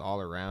Springfield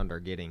all around are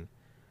getting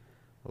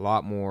a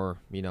lot more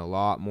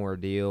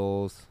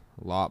deals,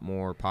 a lot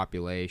more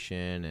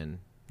population,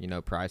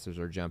 and prices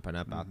are jumping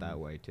up out that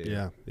way too.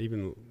 Yeah,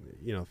 even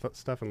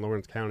stuff in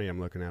Lawrence County I'm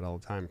looking at all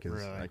the time because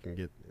Really? I can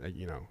get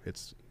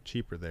it's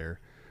cheaper there,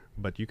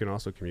 but you can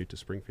also commute to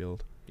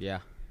Springfield.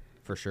 Yeah,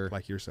 for sure.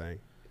 Like you're saying.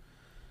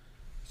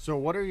 So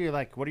what are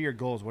your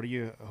goals? What are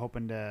you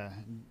hoping to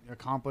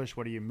accomplish?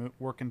 What are you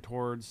working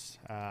towards?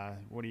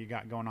 What do you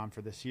got going on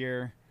for this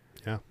year?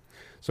 Yeah.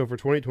 So for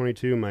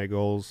 2022, my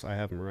goals, I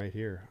have them right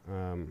here.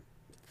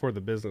 For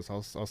the business,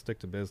 I'll stick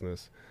to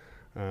business.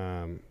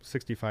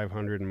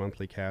 6,500 in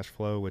monthly cash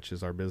flow, which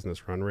is our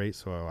business run rate.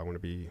 So I want to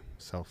be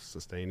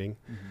self-sustaining.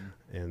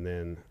 And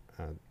then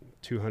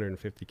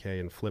 250K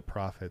in flip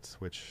profits,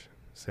 which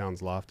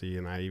sounds lofty.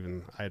 And I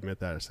admit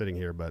that sitting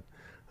here, but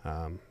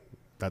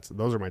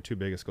those are my two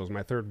biggest goals.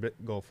 My third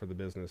goal for the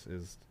business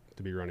is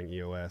to be running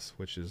EOS,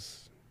 which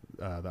is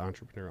the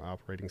Entrepreneur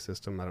Operating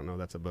System. I don't know if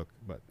that's a book,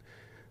 but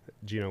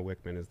Gino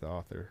Wickman is the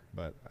author.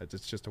 But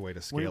it's just a way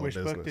to scale a Which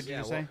business. book did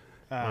you say?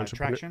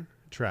 Entrepreneur- Traction?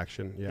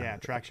 Traction, yeah. Yeah,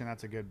 Traction,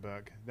 that's a good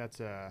book. That's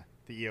the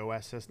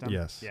EOS system?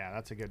 Yes. Yeah,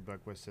 that's a good book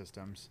with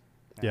systems.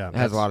 Yeah. It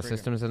has a lot of pretty good.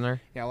 systems in there.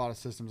 Yeah, a lot of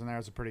systems in there.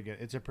 It's a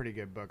pretty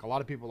good book. A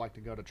lot of people like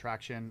to go to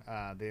Traction.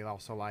 They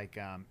also like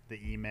the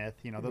E-Myth.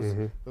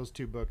 Those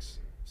two books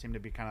seem to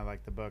be kind of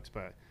like the books,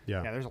 but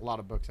yeah, there's a lot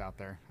of books out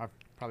there. I've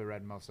probably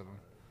read most of them.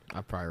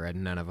 I've probably read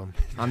none of them.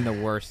 I'm the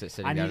worst at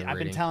sitting down and I've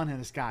reading. been telling him,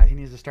 this guy, he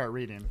needs to start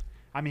reading.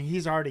 I mean,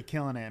 he's already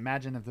killing it.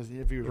 Imagine if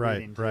he was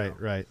reading too.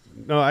 Right.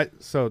 No,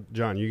 so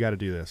John, you got to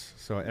do this.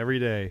 So every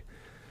day,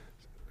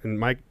 and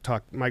Mike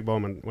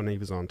Bowman, when he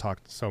was on,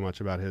 talked so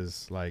much about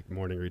his like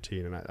morning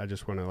routine, and I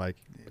just want to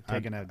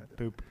taking a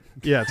poop.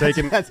 Yeah,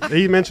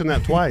 he mentioned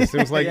that twice. It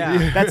was like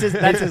that's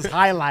his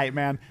highlight,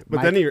 man.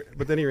 But then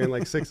he ran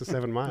like 6 to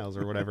 7 miles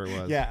or whatever it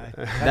was. Yeah,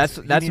 that's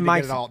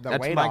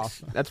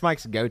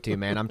Mike's go-to,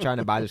 man. I'm trying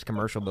to buy this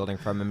commercial building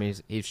from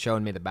him. He's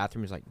showing me the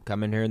bathroom. He's like,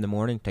 come in here in the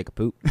morning, take a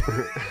poop.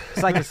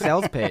 It's like a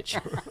sales pitch.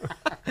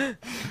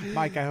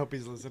 Mike, I hope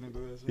he's listening to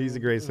this. He's a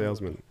great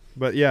salesman.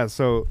 But yeah,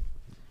 so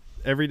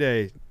every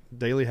day,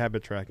 daily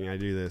habit tracking, I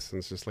do this, and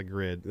it's just like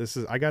grid.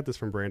 I got this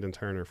from Brandon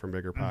Turner from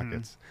Bigger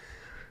Pockets.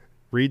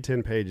 Read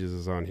 10 pages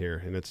is on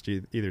here, and it's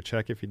either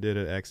check if you did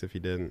it, X if you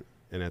didn't,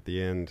 and at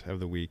the end of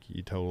the week,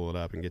 you total it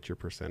up and get your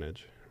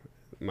percentage.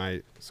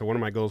 So one of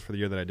my goals for the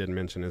year that I didn't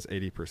mention is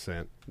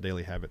 80%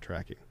 daily habit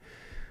tracking.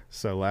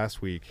 So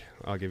last week,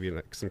 I'll give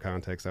you some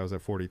context. I was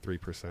at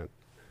 43%.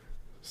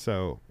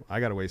 So I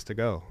got a ways to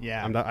go.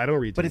 Yeah. I don't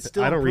read. But it's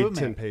still I don't read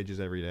improvement. 10 pages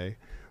every day,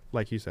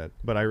 like you said.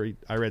 But I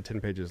read 10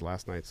 pages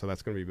last night, so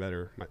that's going to be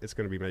better. It's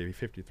going to be maybe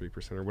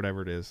 53% or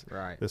whatever it is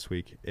this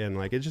week. And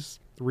like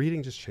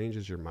reading just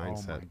changes your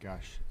mindset. Oh my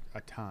gosh,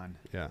 a ton.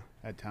 Yeah,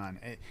 a ton.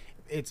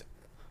 It's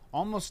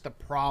almost a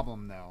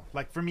problem though.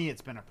 Like for me,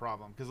 it's been a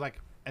problem because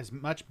like as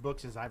much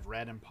books as I've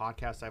read and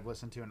podcasts I've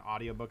listened to and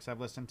audiobooks I've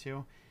listened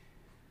to,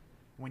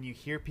 when you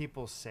hear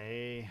people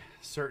say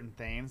certain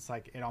things,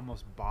 like it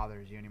almost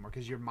bothers you anymore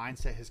because your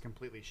mindset has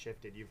completely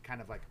shifted. You've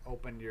kind of like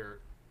opened your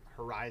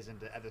horizon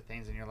to other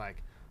things, and you're like,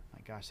 oh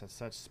my gosh, that's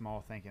such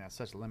small thinking, that's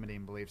such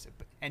limiting beliefs,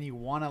 and you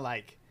want to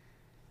like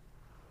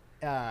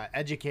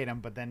educate them,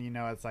 but then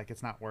it's like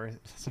it's not worth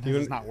it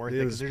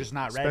because they're just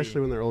not ready, especially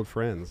when they're old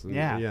friends. And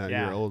yeah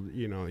you're old,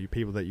 you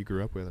people that you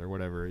grew up with or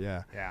whatever.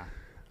 Yeah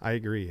I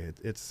agree.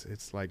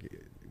 It's like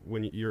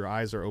when your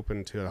eyes are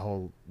open to a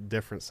whole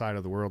different side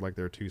of the world, like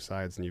there are two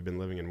sides and you've been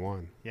living in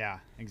one. Yeah,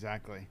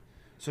 exactly.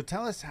 So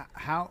tell us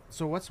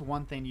so what's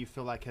one thing you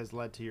feel like has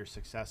led to your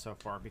success so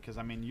far? Because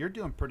I mean, you're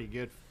doing pretty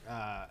good.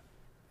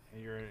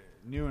 You're a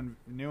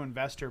new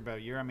investor,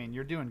 but you're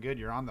doing good.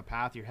 You're on the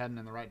path. You're heading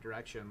in the right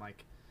direction.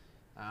 Like,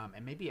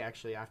 and maybe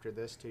actually after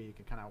this too, you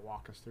can kind of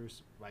walk us through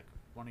like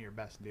one of your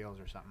best deals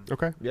or something.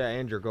 Okay. Yeah,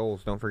 and your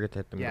goals. Don't forget to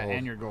hit them goals. Yeah,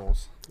 and your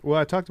goals. Well,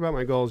 I talked about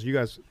my goals. You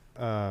guys,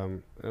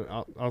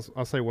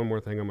 I'll say one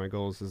more thing on my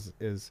goals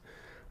is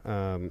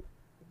a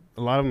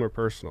lot of them are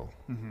personal.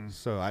 Mm-hmm.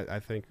 So I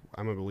think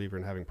I'm a believer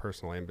in having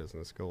personal and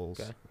business goals.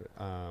 Okay.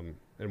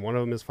 And one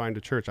of them is find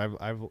a church.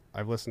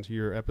 I've listened to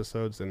your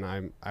episodes,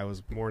 and I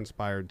was more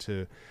inspired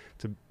to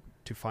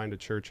find a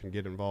church and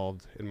get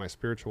involved in my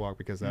spiritual walk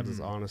because that is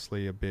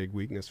honestly a big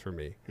weakness for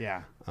me.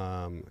 Yeah.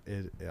 I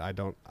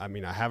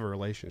have a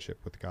relationship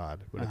with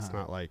God, but it's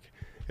not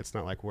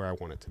like where I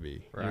want it to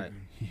be. Right.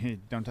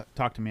 Don't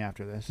talk to me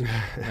after this.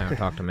 No,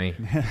 talk to me.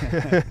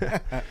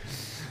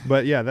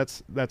 But yeah,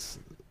 that's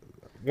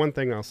one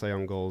thing I'll say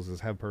on goals is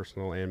have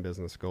personal and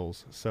business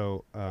goals.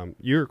 So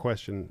your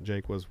question,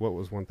 Jake, was what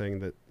was one thing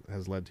that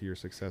has led to your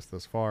success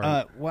thus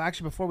far? Well,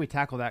 actually, before we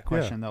tackle that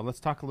question, though,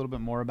 let's talk a little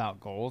bit more about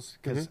goals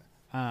because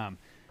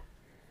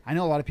I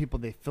know a lot of people,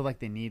 they feel like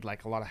they need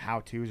like a lot of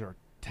how-tos or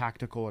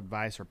tactical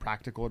advice or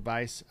practical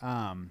advice.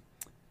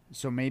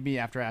 So maybe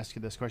after I ask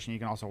you this question, you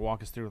can also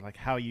walk us through like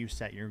how you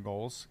set your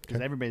goals, because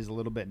everybody's a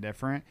little bit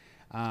different.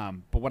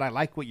 But what I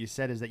like what you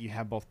said is that you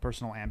have both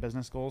personal and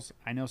business goals.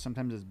 I know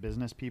sometimes as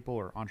business people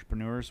or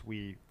entrepreneurs,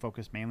 we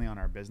focus mainly on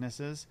our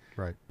businesses,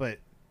 Right. but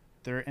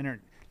they're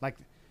like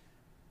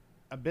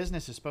a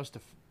business is supposed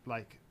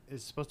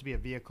to be a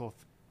vehicle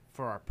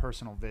for our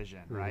personal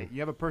vision, right? You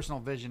have a personal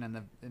vision, and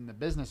the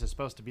business is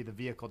supposed to be the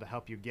vehicle to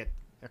help you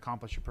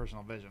accomplish your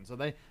personal vision. So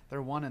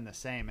they're one and the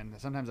same. And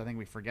sometimes I think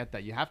we forget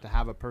that you have to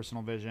have a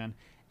personal vision,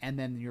 and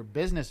then your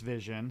business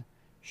vision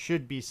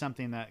should be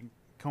something that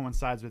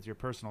coincides with your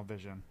personal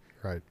vision.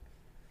 Right.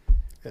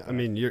 I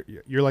mean,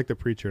 you're like the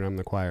preacher and I'm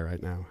the choir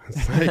right now.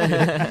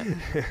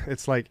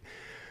 It's like,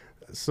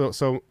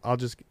 so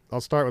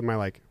I'll start with my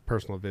like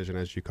personal vision,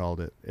 as you called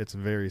it. It's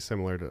very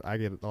similar to, I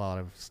get a lot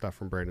of stuff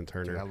from Brandon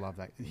Turner. Dude, I love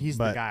that. He's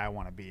the guy I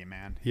want to be,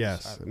 man.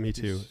 Yes, me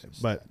too.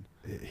 But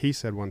he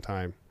said one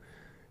time,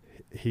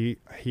 he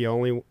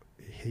only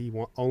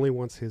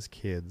wants his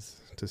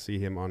kids to see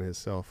him on his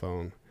cell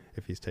phone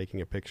if he's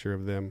taking a picture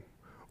of them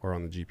or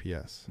on the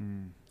GPS.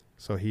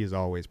 So he is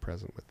always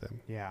present with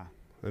them. Yeah.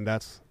 And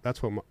that's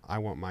what I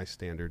want my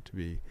standard to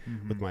be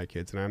with my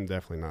kids. And I'm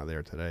definitely not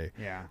there today.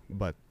 Yeah.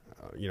 But,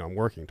 I'm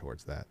working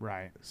towards that.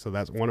 Right. So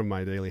that's one of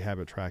my daily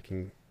habit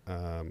tracking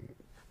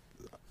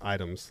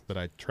items that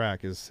I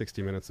track is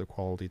 60 minutes of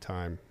quality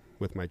time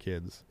with my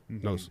kids.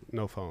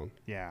 No phone.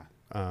 Yeah.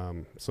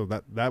 So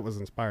that was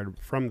inspired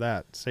from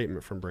that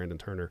statement from Brandon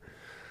Turner.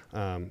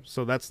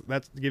 So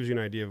that gives you an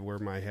idea of where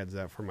my head's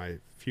at for my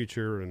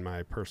future, and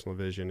my personal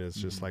vision is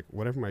just like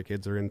whatever my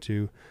kids are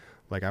into.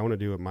 Like I want to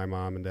do what my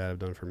mom and dad have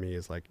done for me,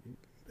 is like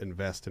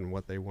invest in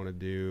what they want to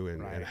do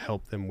and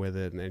help them with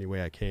it in any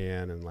way I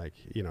can, and like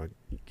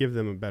give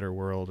them a better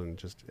world, and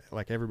just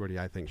like everybody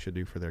I think should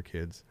do for their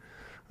kids.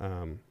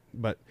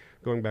 But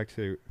going back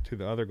to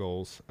the other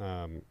goals,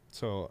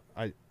 so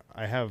I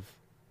have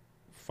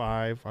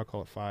 5, I'll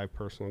call it 5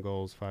 personal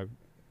goals, 4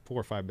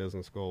 or 5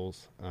 business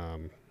goals,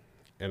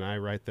 and I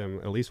write them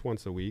at least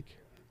once a week.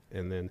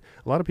 And then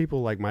a lot of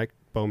people, like Mike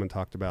Bowman,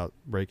 talked about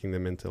breaking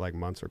them into like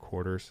months or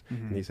quarters,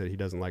 and he said he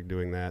doesn't like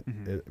doing that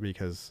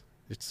because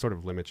it sort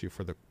of limits you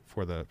for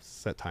the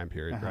set time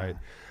period, right?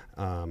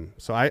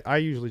 So I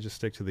usually just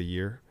stick to the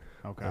year.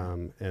 Okay.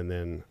 And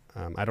then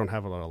I don't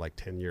have a lot of like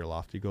 10-year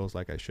lofty goals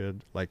like I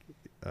should, like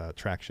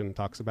Traction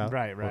talks about.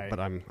 Right. But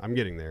I'm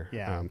getting there.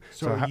 Yeah.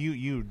 So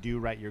you do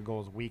write your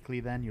goals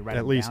weekly then? You write at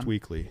them least down?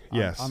 weekly.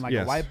 Yes. On like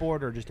a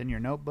whiteboard or just in your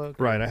notebook?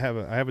 Right. I have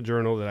a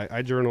journal that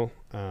I journal.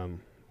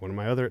 One of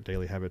my other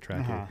daily habit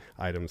tracking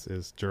items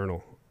is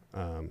journal,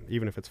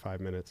 even if it's 5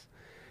 minutes.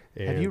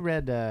 And have you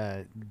read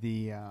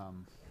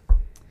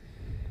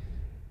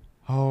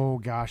oh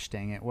gosh,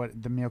 dang it!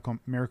 What, the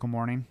Miracle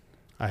Morning?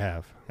 I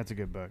have. That's a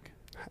good book.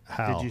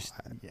 Hal. Did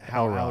you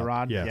Hal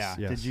Elrod? Yes,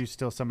 yes. Did you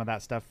steal some of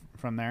that stuff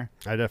from there?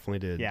 I definitely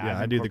did. Yeah,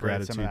 I do the incorporated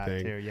gratitude some of that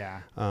thing. too,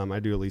 yeah. I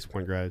do at least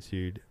one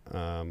gratitude,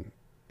 and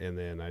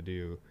then I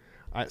do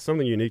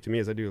something unique to me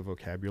is I do a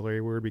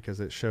vocabulary word, because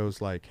it shows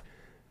like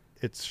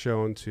it's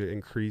shown to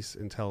increase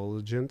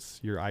intelligence,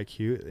 your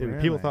IQ.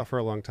 And people thought for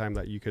a long time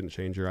that you couldn't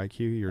change your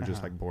IQ. You're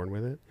just like born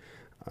with it.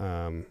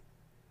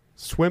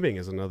 Swimming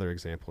is another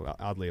example,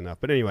 oddly enough.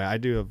 But anyway, I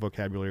do a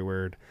vocabulary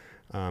word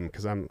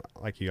because I'm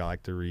like you. I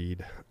like to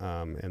read,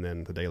 and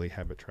then the daily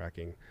habit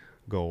tracking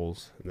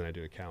goals, and then I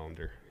do a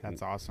calendar.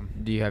 That's awesome.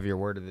 Do you have your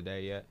word of the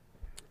day yet?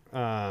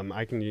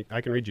 I can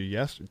read you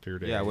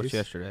yesterday's. Yeah, what's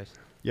yesterday's?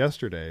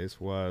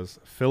 Yesterday's was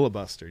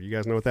filibuster. You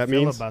guys know what that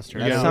means? Filibuster.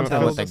 That's Yeah.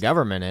 something with the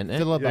government, isn't it?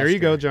 Filibuster. There you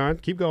go, John.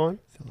 Keep going.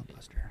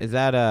 Filibuster. Is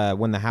that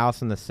when the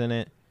House and the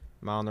Senate?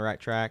 Am I on the right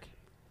track?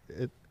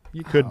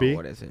 You could be.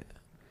 What is it?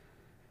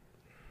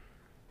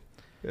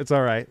 It's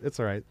all right. It's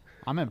all right.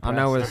 I'm impressed. I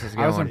know where this is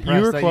I was going. impressed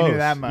You were that close. you knew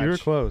that much. You were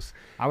close.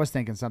 I was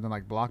thinking something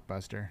like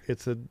Blockbuster.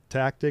 It's a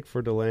tactic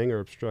for delaying or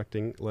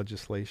obstructing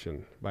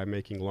legislation by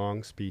making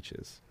long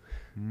speeches.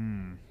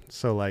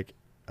 So, like,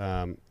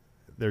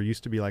 there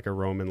used to be like a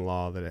Roman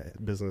law that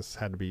a business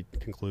had to be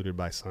concluded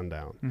by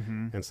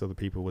sundown, and so the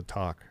people would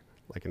talk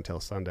like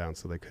until sundown,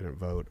 so they couldn't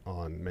vote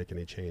on make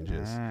any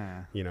changes.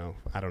 I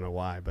don't know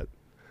why, but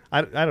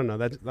I don't know.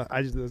 That's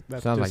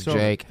Sounds like so,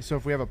 Jake. So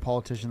if we have a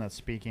politician that's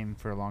speaking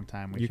for a long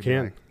time, You should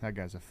can. be like, that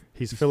guy's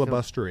he's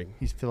filibustering.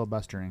 He's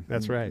filibustering.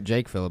 That's right.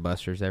 Jake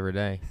filibusters every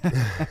day.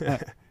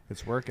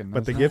 It's working.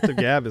 But the gift of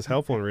gab is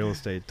helpful in real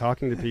estate.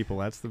 Talking to people,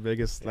 that's the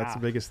biggest. That's the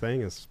biggest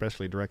thing,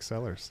 especially direct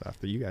seller stuff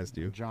that you guys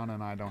do. John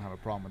and I don't have a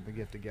problem with the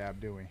gift of gab,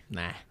 do we?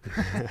 Nah.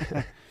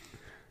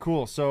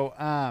 Cool. So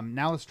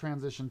now let's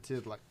transition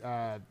to like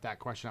that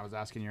question I was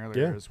asking you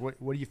earlier. Yeah. Is what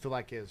do you feel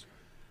like is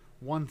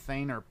one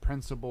thing or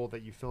principle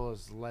that you feel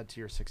has led to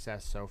your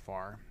success so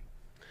far?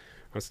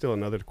 Still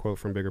another quote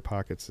from Bigger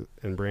Pockets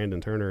and Brandon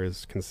Turner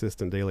is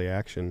consistent daily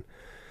action.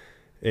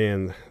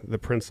 And the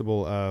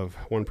principle of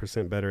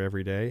 1% better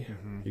every day.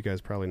 You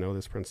guys probably know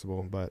this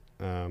principle, but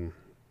I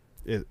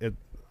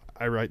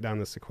write down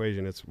this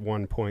equation. It's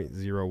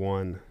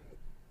 1.01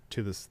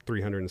 to this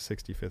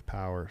 365th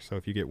power. So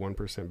if you get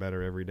 1%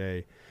 better every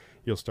day,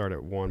 you'll start at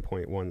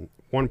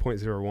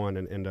 1.01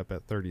 and end up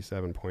at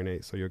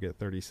 37.8. So you'll get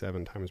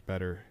 37 times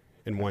better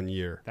in 1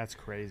 year. That's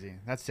crazy.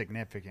 That's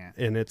significant.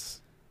 And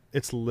it's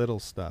little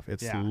stuff.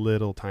 It's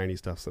little tiny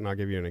stuff. So I'll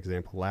give you an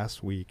example.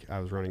 Last week I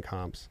was running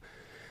comps,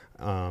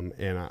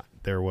 and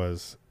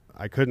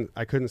I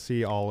couldn't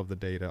see all of the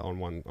data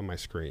on my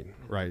screen,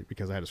 right?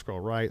 Because I had to scroll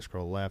right,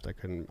 scroll left. I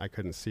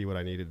couldn't see what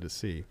I needed to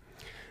see.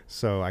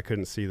 So I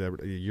couldn't see the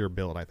year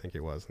build, I think it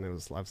was. And I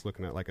was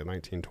looking at like a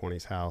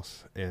 1920s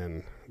house,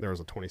 and there was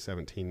a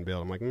 2017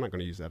 build. I'm like, I'm not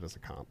going to use that as a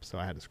comp. So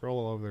I had to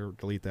scroll over,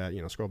 delete that,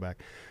 scroll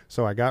back.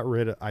 So I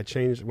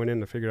went in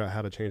to figure out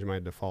how to change my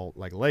default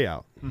like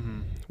layout,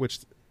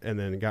 and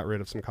then got rid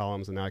of some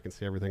columns, and now I can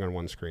see everything on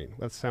one screen.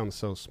 That sounds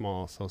so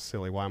small, so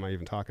silly. Why am I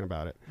even talking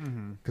about it?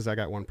 Because I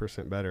got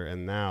 1% better,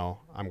 and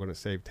now I'm going to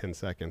save 10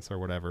 seconds or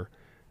whatever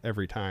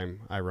every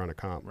time I run a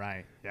comp.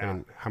 Right. Yeah.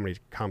 And how many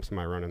comps am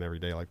I running every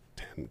day? Like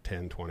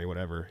 10, 20,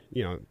 whatever.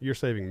 You're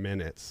saving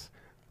minutes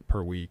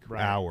per week,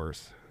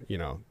 hours.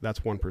 That's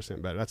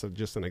 1% better. That's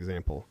just an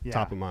example,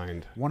 top of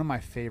mind. One of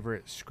my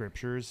favorite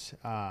scriptures,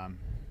 I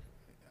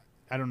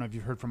don't know if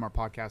you've heard from our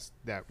podcast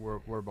that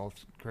we're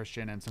both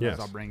Christian, and sometimes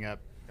I'll bring up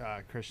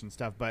Christian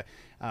stuff, but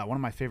one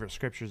of my favorite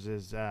scriptures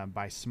is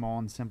by small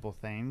and simple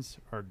things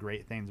are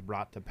great things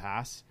brought to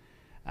pass.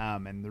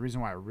 And the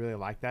reason why I really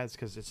like that is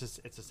because it's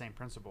the same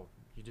principle.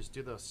 You just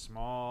do those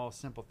small,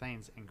 simple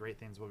things, and great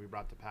things will be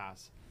brought to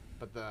pass.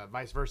 But the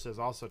vice versa is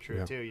also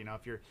true too.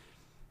 If you're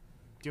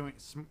doing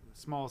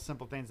small,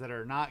 simple things that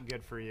are not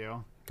good for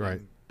you, right,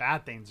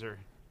 bad things are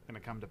going to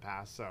come to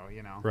pass. So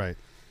right.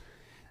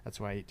 That's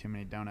why I eat too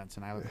many donuts,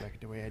 and I look like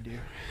the way I do.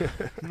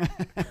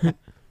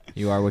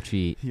 You are what you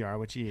eat. You are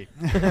what you eat.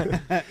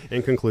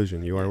 In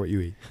conclusion, you are what you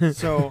eat.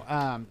 So,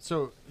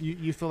 so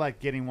you feel like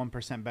getting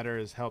 1% better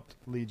has helped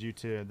lead you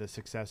to the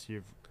success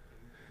you've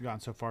gotten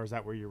so far. Is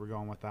that where you were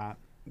going with that?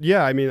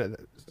 Yeah, I mean,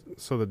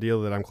 so the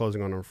deal that I'm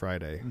closing on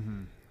Friday,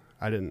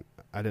 I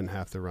didn't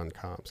have to run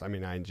comps. I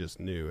mean, I just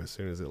knew as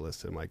soon as it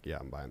listed, I'm like, yeah,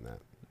 I'm buying that.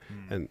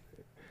 And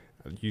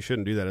you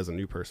shouldn't do that as a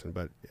new person,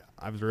 but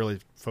I was really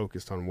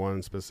focused on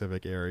one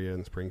specific area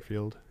in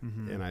Springfield,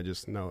 and I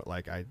just know it.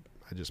 Like I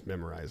just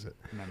memorize it.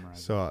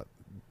 So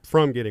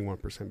from getting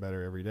 1%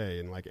 better every day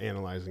and like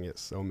analyzing it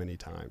so many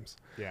times.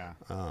 Yeah.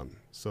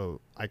 So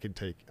I could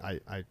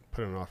I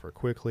put an offer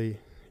quickly,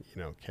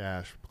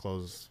 cash,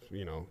 close,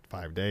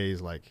 5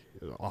 days, like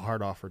a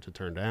hard offer to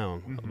turn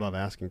down above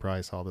asking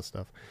price, all this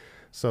stuff.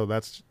 So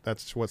that's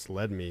what's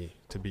led me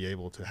to be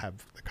able to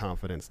have the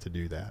confidence to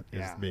do that,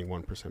 is being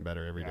 1%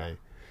 better every day.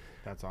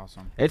 That's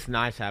awesome. It's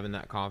nice having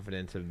that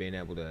confidence of being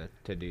able to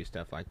do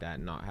stuff like that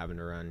and not having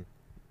to run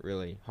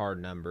really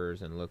hard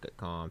numbers and look at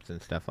comps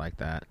and stuff like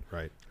that.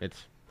 Right. It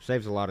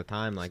saves a lot of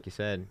time, like you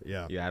said.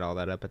 Yeah. You add all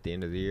that up at the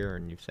end of the year,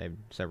 and you've saved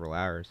several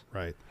hours.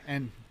 Right.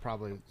 And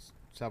probably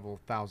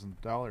several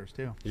 $1,000s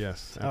too.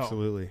 Yes,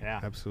 absolutely. Yeah.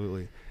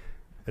 Absolutely.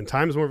 And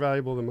time's more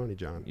valuable than money,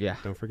 John. Yeah.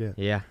 Don't forget.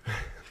 Yeah.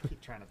 I keep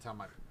trying to tell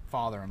my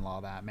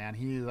father-in-law that, man.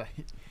 He's like,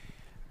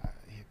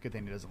 good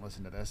thing he doesn't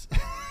listen to this.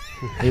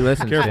 He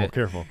listens.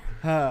 Careful.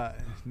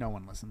 No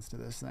one listens to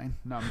this thing.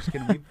 No, I'm just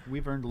kidding.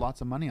 We've earned lots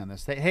of money on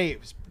this. Hey,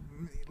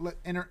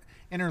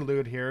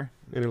 interlude here.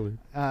 Interlude.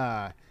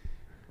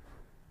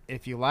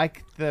 If you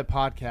like the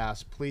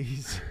podcast,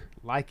 please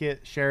like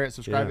it, share it,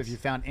 subscribe. Yes. If you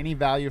found any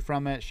value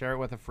from it, share it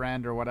with a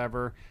friend or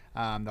whatever.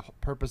 The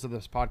purpose of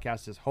this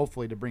podcast is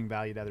hopefully to bring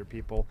value to other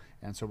people,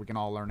 and so we can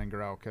all learn and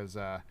grow, because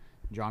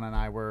John and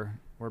I, we're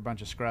a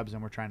bunch of scrubs,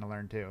 and we're trying to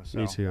learn too. So.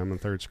 Me too. I'm a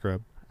third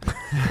scrub.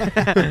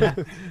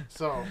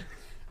 So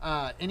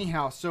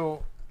anyhow,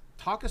 so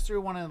talk us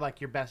through one of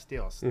like your best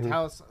deals.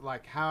 Tell us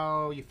like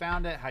how you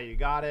found it, how you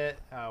got it,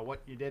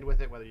 what you did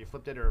with it, whether you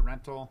flipped it or a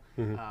rental,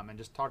 and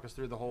just talk us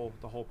through the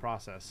whole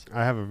process.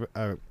 I have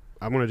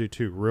I'm going to do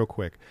two real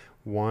quick.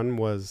 One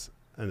was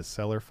a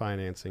seller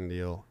financing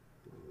deal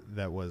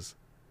that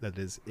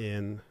is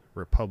in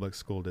Republic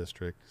School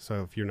District.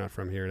 So if you're not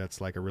from here, that's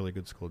like a really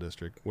good school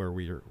district where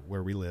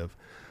we live,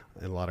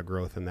 and a lot of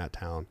growth in that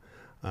town.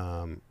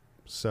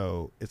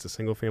 So it's a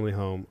single family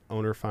home,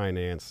 owner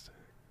financed,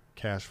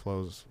 cash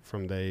flows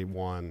from day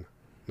one,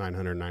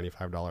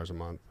 $995 a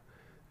month,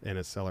 and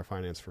it's seller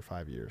financed for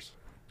 5 years.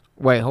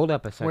 Wait, hold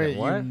up a second. Wait,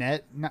 what? you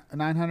net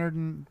 $900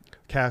 and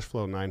cash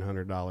flow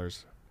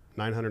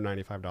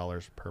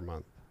 $995 per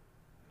month.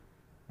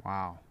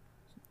 Wow.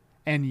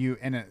 And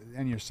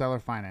you're seller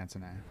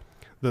financing it.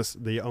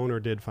 The owner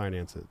did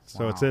finance it,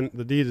 so Wow. it's in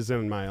the deed is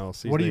in my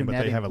LLC's name, but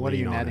they have a what are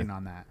you lien netting on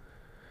on that?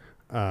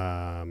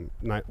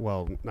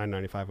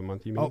 $995 a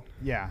month. You mean? Oh,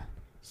 yeah.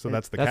 So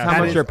that's the That's cash how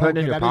flow. much you're putting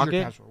in your that is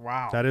pocket? cash flow.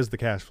 Wow. That is the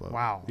cash flow.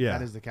 Wow. Yeah.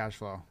 That is the cash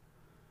flow.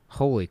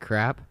 Holy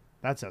crap.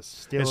 That's a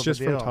steal. It's of just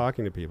a deal. from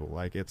talking to people.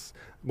 Like, it's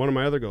one of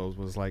my other goals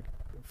was like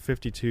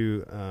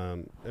 52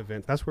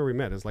 events. That's where we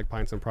met, is like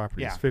Pine Sun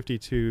Properties. Yeah.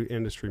 52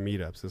 industry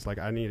meetups. It's like,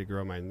 I need to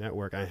grow my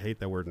network. I hate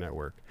that word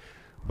network.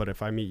 But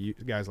if I meet you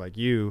guys like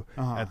you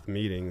Uh-huh. at the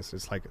meetings,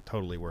 it's like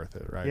totally worth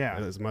it, right? Yeah.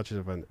 As much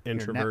of an Your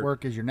introvert.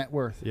 network is your net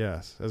worth.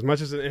 Yes. As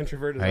much as an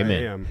introvert as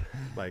Amen. I am,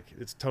 like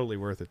it's totally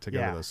worth it to go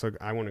Yeah. to those. So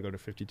I want to go to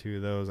 52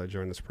 of those. I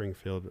joined the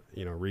Springfield,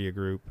 RIA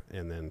group,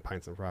 and then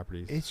Pints and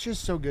Properties. It's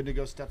just so good to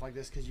go stuff like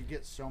this because you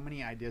get so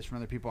many ideas from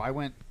other people. I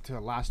went to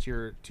last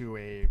year to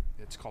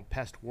it's called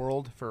Pest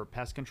World for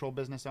pest control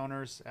business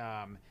owners.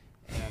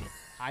 And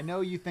I know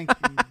you think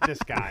this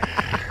guy,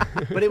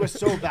 but it was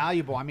so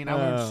valuable. I mean, I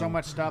learned so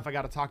much stuff. I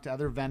got to talk to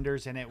other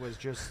vendors, and it was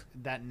just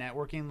that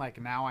networking.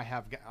 Like now I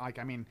have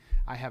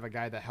a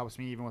guy that helps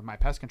me even with my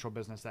pest control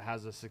business that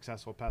has a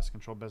successful pest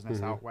control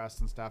business out west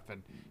and stuff.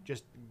 And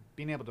just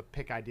being able to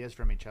pick ideas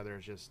from each other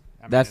is just,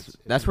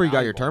 That's where you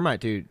got your invaluable.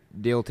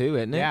 termite deal too,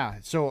 isn't it? Yeah.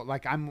 So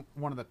like I'm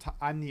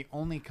the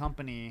only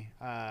company,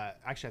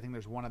 actually I think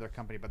there's one other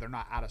company, but they're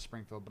not out of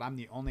Springfield, but I'm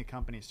the only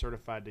company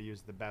certified to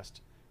use the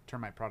best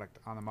termite product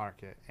on the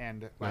market.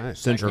 And like,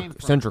 Nice. that came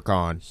from-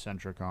 Centricon.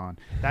 Centricon.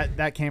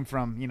 That came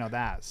from,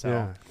 that. So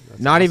Yeah. that's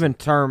Not awesome.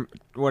 even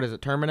what is it,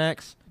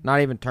 Terminex?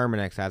 Not even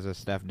Terminex has this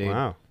stuff, dude.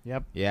 Wow.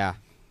 yep. Yeah.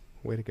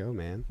 Way to go,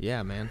 man.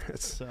 Yeah, man.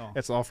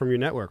 It's all from your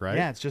network, right?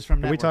 Yeah, it's just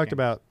from And we talked networking.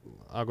 about,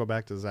 I'll go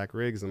back to Zach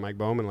Riggs and Mike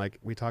Bowman. Like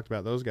we talked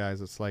about those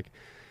guys. It's like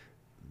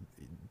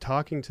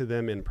talking to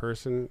them in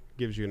person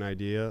gives you an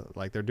idea.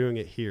 Like they're doing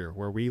it here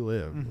where we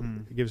live.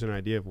 It gives you an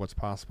idea of what's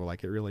possible.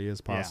 Like it really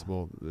is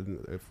possible.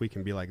 If we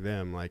can be like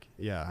them, like,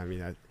 yeah, I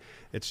mean,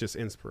 it's just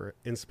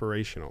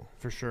inspirational.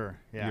 For sure.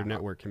 Yeah. Your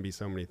network can be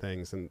so many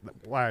things. And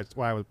why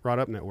I was brought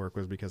up network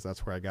was because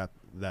that's where I got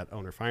that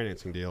owner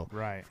financing deal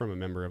Right. from a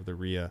member of the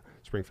RIA,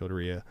 Springfield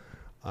RIA.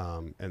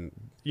 And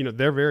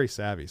they're very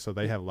savvy, so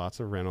they have lots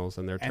of rentals,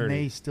 and they're And turning.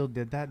 they still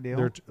did that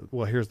deal?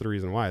 Well, here's the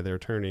reason why they're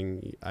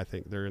turning. I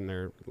think they're in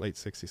their late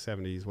 60s,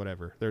 70s,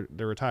 whatever. They're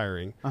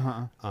retiring.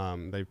 Uh-huh.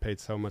 They've paid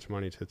so much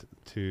money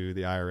to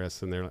the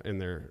IRS in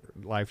their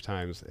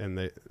lifetimes,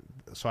 and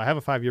so I have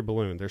a 5-year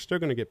balloon. They're still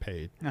going to get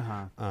paid,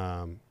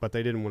 Uh-huh. but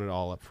they didn't want it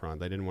all up front.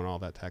 They didn't want all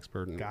that tax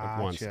burden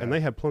at once, Gotcha. and they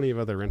have plenty of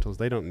other rentals.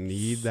 They don't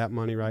need that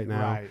money right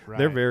now. Right.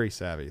 They're very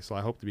savvy, so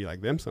I hope to be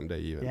like them someday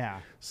even. Yeah.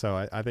 So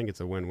I think it's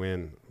a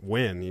win-win.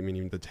 I mean,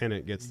 even the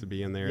tenant gets to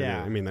be in there.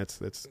 Yeah. I mean, that's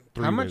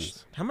 3 How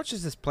wins. much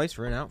is this place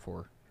rent out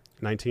for?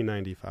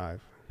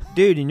 1995,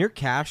 Dude, and you're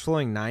cash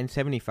flowing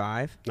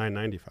 $975?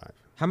 995.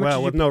 How much Well,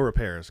 did with you no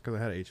repairs because I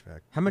had HVAC.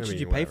 How much I did mean,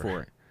 you pay whatever.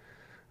 for it?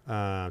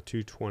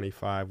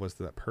 $225 was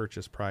the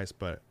purchase price,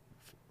 but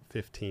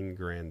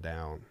 $15,000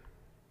 down.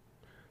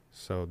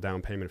 So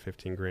down payment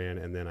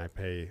 $15,000, and then I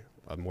pay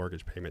a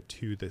mortgage payment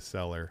to the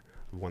seller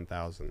of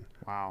 $1,000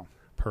 Wow.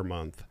 per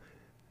month.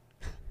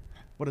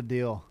 What a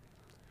deal.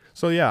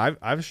 So yeah,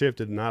 I've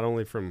shifted not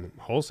only from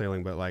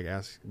wholesaling, but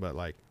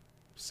like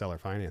seller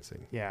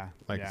financing. Yeah.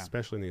 Like yeah.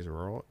 especially in these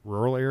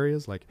rural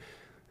areas. Like,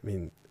 I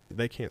mean,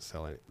 they can't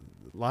sell it.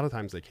 A lot of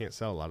times they can't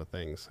sell a lot of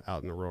things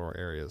out in the rural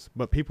areas,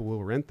 but people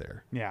will rent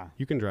there. Yeah.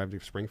 You can drive to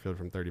Springfield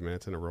from 30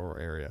 minutes in a rural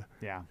area.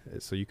 Yeah.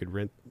 So you could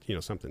rent,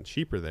 something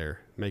cheaper there,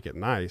 make it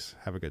nice,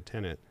 have a good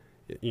tenant,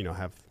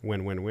 have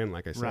win-win-win,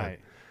 like I said.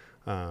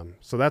 Right.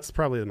 So that's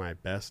probably my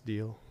best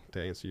deal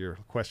to answer your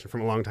question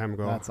from a long time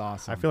ago. That's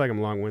awesome. I feel like I'm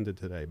long-winded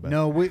today, but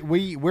No,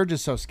 we're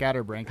just so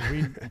scatterbrained 'cause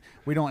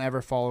we don't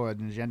ever follow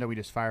an agenda. We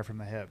just fire from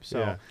the hip.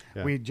 So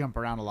Yeah. we jump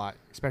around a lot,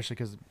 especially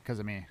because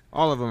of me.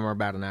 All of them are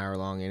about an hour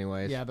long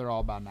anyways. Yeah, they're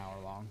all about an hour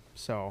long.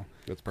 So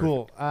that's perfect.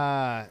 cool.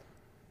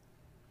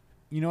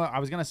 You know what? I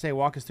was gonna say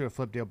walk us through a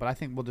flip deal, but I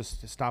think we'll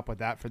just stop with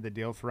that for the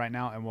deal for right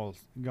now, and we'll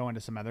go into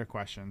some other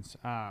questions.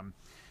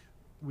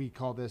 We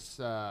call this.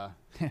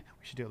 We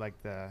should do it like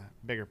the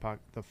bigger puck,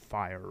 the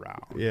fire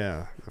round.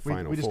 Yeah, the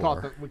final we just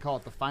four. call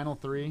it the final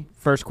three.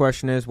 First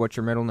question is, what's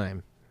your middle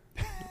name?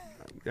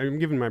 I'm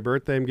giving my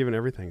birthday. I'm giving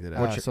everything today.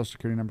 What's your social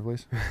security number,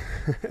 please?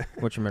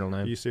 What's your middle Are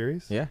name? you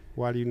serious? Yeah.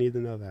 Why do you need to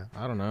know that?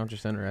 I don't know.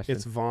 Just interested.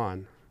 It's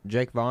Vaughn.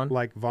 Jake Vaughn?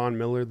 Like Von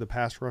Miller, the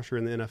pass rusher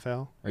in the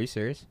NFL. Are you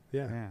serious?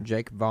 Yeah. Yeah.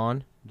 Jake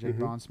Vaughn? Jake Mhm.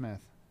 Vaughn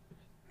Smith.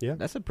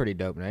 That's a pretty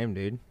dope name,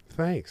 dude.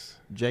 Thanks.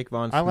 Jake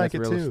Vaughn I Smith like it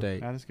Real too. Estate.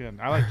 That is good.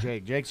 I like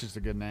Jake. Jake's just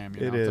a good name.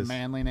 It It's a is.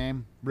 manly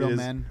name. Real It is.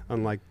 men.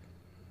 Unlike,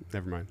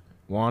 never mind.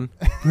 Juan?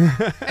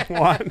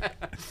 Juan.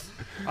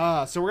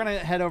 So we're gonna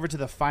head over to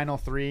the final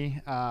three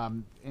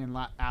and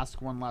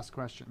ask one last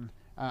question.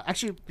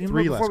 Actually,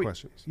 Three before last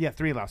questions. Yeah,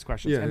 3 last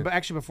questions. Yeah. But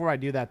actually, before I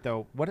do that,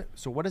 though, what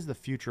does the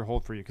future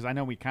hold for you? Because I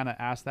know we kind of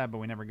asked that, but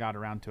we never got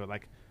around to it.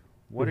 Like,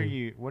 what are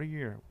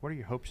your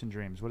hopes and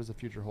dreams? What does the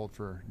future hold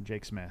for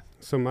Jake Smith?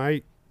 So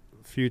my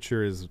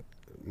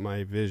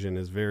vision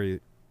is very,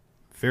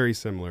 very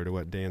similar to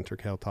what Dan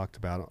Turkel talked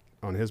about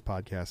on his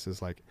podcast.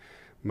 Is like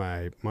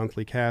my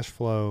monthly cash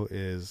flow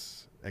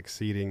is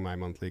exceeding my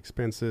monthly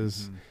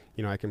expenses.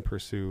 I can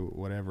pursue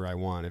whatever I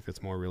want. If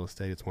it's more real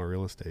estate, it's more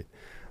real estate.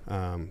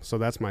 So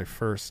that's my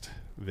first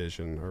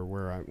vision, or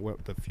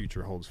what the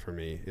future holds for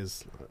me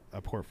is a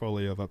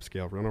portfolio of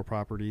upscale rental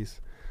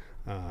properties.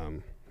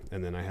 And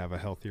then I have a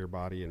healthier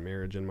body and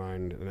marriage in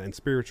mind, and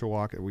spiritual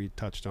walk that we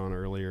touched on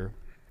earlier.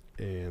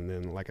 And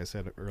then, like I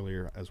said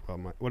earlier as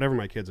well, whatever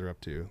my kids are up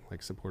to,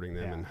 like supporting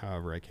them and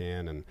however I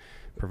can, and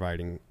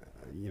providing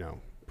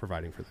for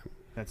them.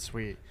 That's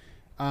sweet.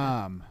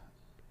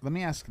 Let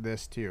me ask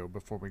this too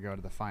before we go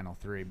to the final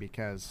three,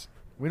 because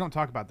we don't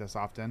talk about this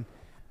often.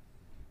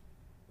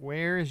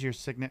 Where is your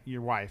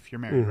wife? You're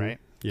married, right?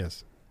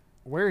 Yes.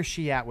 Where is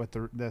she at with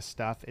this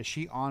stuff? Is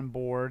she on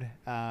board?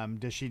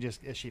 Is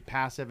she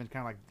passive and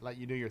kind of like let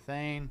you do your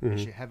thing?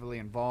 Is she heavily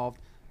involved?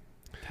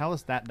 Tell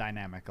us that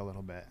dynamic a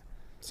little bit.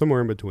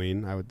 Somewhere in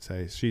between, I would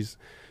say.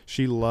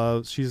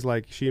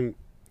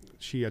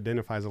 She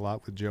identifies a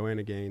lot with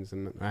Joanna Gaines,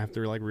 and I have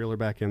to like reel her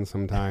back in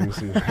sometimes.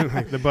 And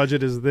like, the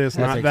budget is this,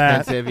 That's not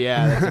expensive. that.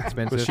 Yeah, that's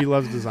expensive. But she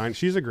loves design.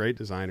 She's a great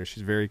designer.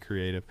 She's very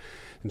creative,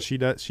 and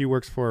she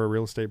works for a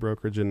real estate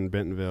brokerage in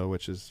Bentonville,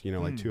 which is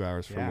like 2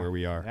 hours from where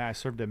we are. Yeah, I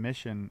served a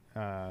mission,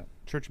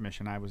 church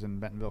mission. I was in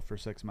Bentonville for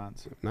 6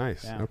 months.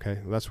 Nice. Yeah. Okay,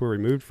 well, that's where we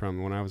moved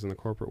from. When I was in the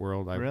corporate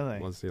world, I Really?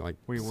 was like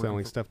Were you selling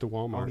working stuff to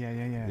Walmart. Oh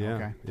yeah.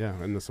 Okay.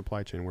 Yeah, in the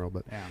supply chain world.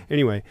 But Yeah.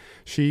 anyway,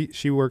 she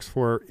works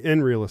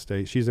in real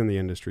estate. She's in the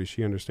industry.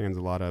 She understands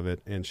a lot of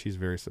it, and she's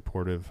very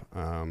supportive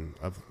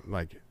of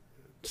like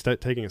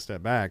taking a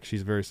step back.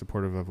 She's very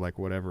supportive of like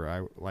whatever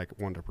I like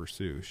want to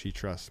pursue. She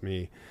trusts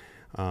me,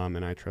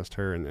 and I trust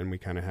her, and we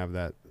kind of have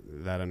that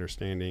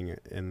understanding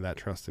and that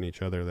trust in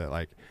each other that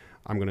like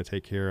I'm going to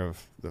take care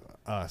of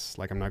us.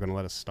 Like I'm not going to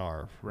let us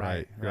starve.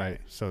 Right.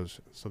 So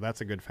that's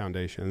a good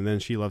foundation. And then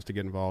she loves to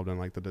get involved in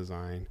like the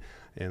design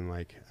and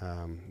like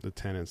the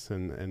tenants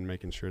and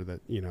making sure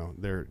that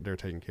they're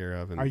taken care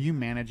of. And Are you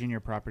managing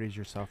your properties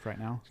yourself right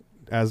now?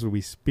 as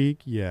we speak,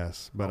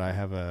 yes, but I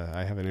have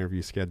an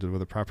interview scheduled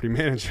with a property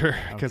manager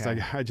because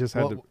I just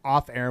had to.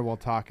 Off air, we'll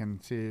talk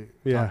and see.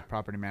 Yeah. Talk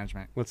property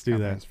management. Let's do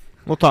companies.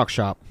 We'll talk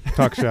shop.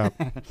 Talk shop.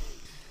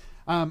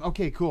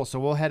 Okay, cool. So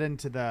we'll head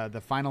into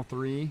the final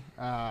three.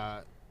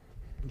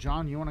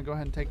 John, you want to go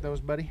ahead and take those,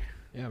 buddy?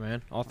 Yeah,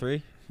 man. All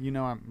three.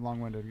 I'm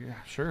long-winded. Yeah,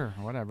 sure,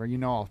 whatever.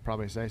 I'll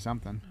probably say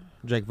something.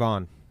 Jake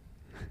Vaughn.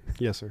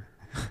 Yes, sir.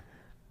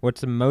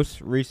 What's the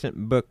most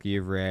recent book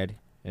you've read,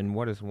 and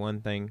what is one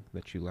thing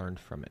that you learned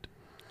from it?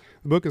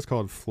 The book is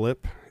called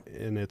Flip,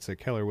 and it's a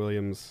Keller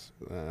Williams.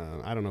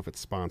 I don't know if it's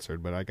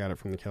sponsored, but I got it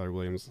from the Keller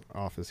Williams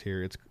office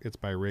here. It's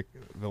by Rick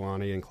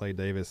Villani and Clay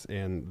Davis,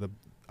 and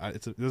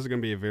this is going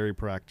to be a very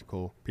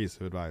practical piece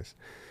of advice.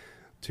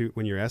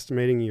 When you're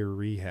estimating your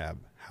rehab,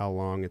 how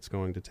long it's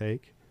going to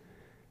take,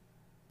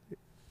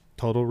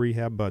 total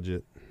rehab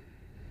budget,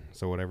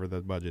 so whatever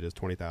the budget is,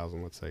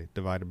 $20,000, let's say,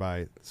 divided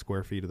by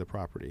square feet of the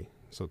property.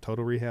 So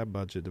total rehab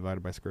budget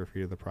divided by square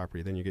feet of the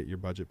property, then you get your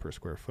budget per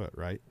square foot,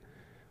 right?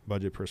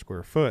 Budget per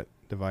square foot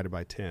divided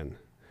by 10,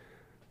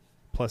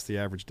 plus the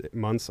average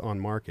months on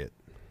market.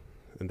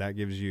 And that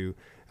gives you,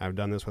 I've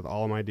done this with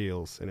all of my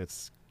deals, and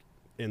it's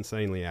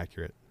insanely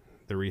accurate,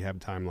 the rehab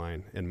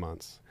timeline in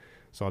months.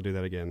 So I'll do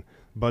that again.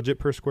 Budget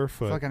per square I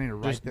foot. feel like I need to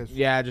write this.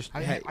 Yeah, I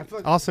feel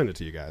like I'll send it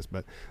to you guys,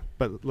 but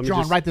let me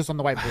John, write this on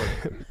the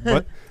whiteboard.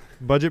 but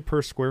budget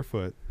per square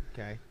foot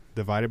Okay.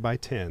 divided by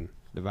 10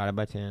 Divided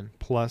by 10.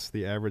 plus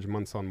the average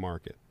months on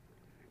market.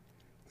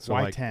 So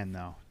Why like, 10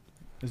 though?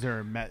 Is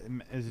there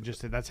is it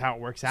just that's how it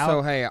works out?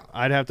 So, hey,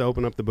 I'd have to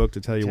open up the book to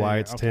tell you why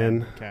it's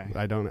 10. Okay.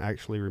 I don't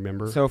actually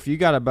remember. so if you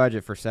got a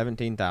budget for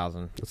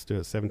 $17,000 Let's do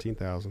it.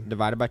 17,000.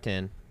 divided by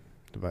 10.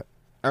 Divide.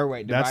 Or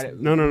wait, That's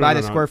divided no by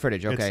no, the square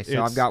footage. Okay, It's- so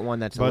I've it's got one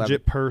that's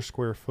budget per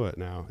square foot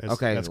now.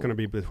 Okay. That's going to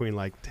be between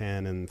like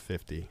 10 and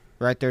 50.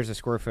 right there's a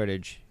square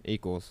footage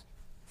equals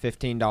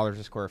 $15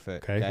 a square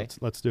foot. Okay.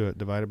 Let's do it.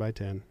 Divided by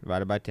 10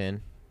 Divided by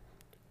 10.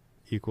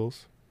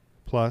 equals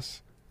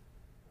plus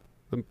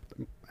the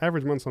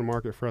average months on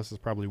market for us is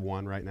probably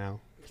 1 right now.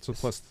 So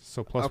plus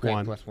Okay,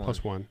 1 plus one.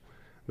 plus 1.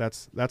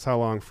 That's how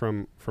long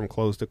from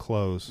close to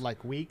close.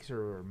 Like weeks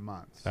or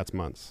months? That's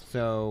months.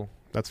 So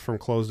That's from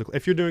close to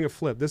if you're doing a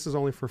flip. This is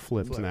only for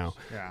flips Flips. now.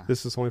 Yeah.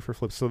 This is only for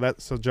flips.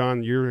 So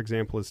John, your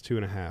example is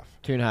 2.5.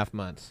 2.5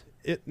 months.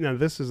 Now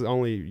this is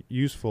only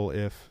useful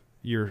if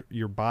your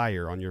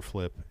buyer on your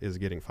flip is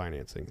getting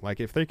financing. Like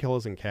if they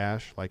close in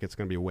cash, like it's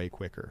going to be way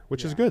quicker,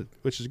 which is good.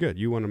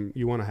 You want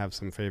to have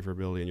some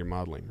favorability in your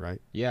modeling, right?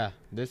 Yeah,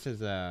 this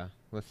is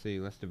let's see,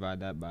 let's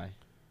divide that by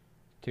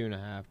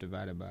 2.5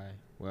 divided by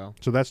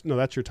So that's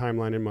your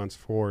timeline in months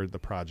for the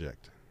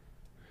project.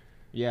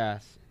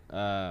 yes,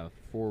 4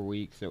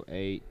 weeks, so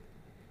 8.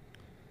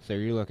 So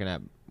you're looking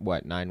at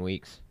what, 9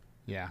 weeks?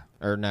 Yeah.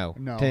 Or no,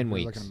 No. 10 we're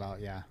weeks. Looking about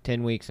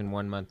 10 weeks in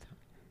 1 month.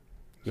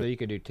 So Yep. you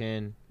could do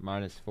 10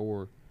 minus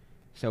 4,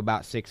 so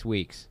about 6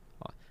 weeks,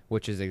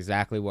 which is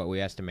exactly what we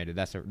estimated.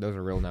 Those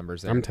are real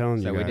numbers. There. I'm telling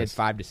you So we did guys.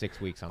 5 to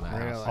 6 weeks on that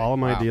Really? house. All of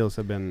my Wow. deals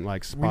have been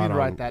like we need spot to on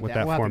write that with down.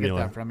 that We'll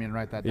formula. have to get that from you and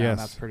write that down. Yes.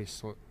 That's pretty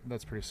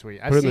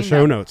sweet. Put it in the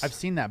show notes. I've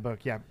seen that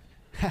book. Yeah.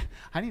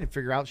 I need to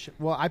figure out.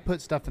 Well, I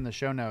put stuff in the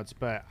show notes,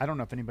 but I don't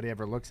know if anybody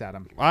ever looks at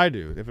them. I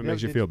do, if it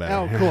makes you feel better.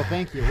 Oh, cool.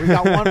 Thank you. We've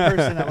got one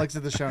person that looks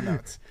at the show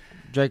notes.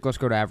 Jake, let's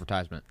go to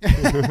advertisement.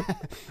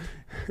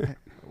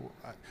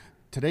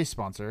 Today's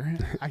sponsor.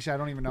 Actually, I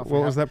don't even know if we What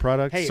have- was that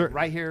product? Hey,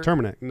 right here.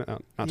 Terminate. No,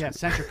 not Yeah, Terminate.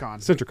 Centricon.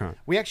 Centricon.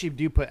 We actually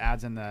do put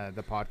ads in the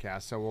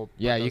podcast, so we'll.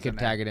 Yeah, put you those can in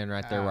there. tag it in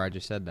right there where I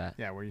just said that.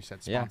 Yeah, where you said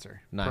Yeah,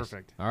 sponsor. Nice.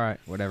 Perfect. All right,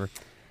 whatever.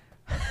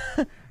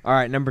 All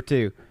right, number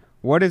 2.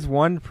 What is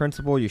one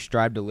principle you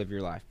strive to live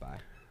your life by?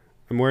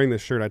 I'm wearing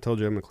this shirt. I told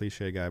you I'm a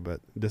cliche guy,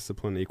 but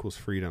discipline equals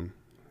freedom.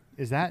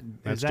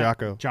 That's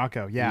Jocko.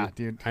 Jocko, yeah,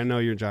 dude. I know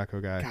you're a Jocko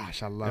guy.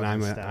 Gosh, I love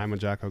and his stuff. I'm a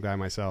Jocko guy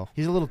myself.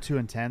 He's a little too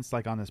intense.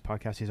 Like on this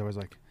podcast, he's always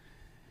like,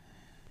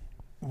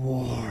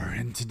 "War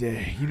and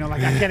today," you know.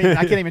 Like I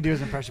can't even do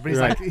his impression.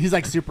 But he's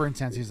like super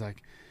intense. He's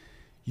like,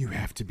 "You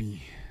have to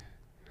be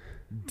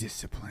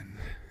disciplined."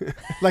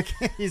 Like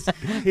he's a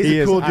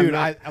cool dude.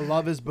 I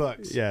love his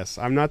books. Yes,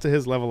 I'm not to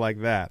his level like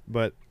that,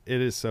 but it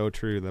is so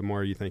true. The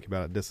more you think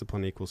about it,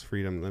 discipline equals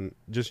freedom. Then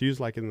just use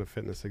like in the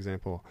fitness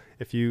example.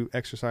 If you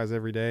exercise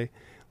every day,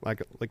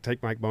 like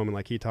take Mike Bowman,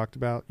 like he talked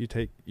about, you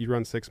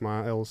run 6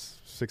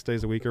 miles 6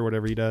 days a week or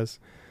whatever he does.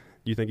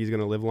 Do you think he's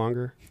going to live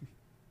longer?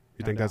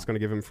 You think that's going to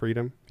give him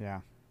freedom?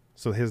 Yeah.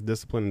 So his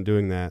discipline in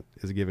doing that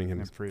is giving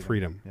him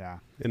freedom. Yeah.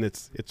 And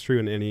it's true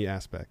in any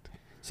aspect.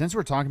 Since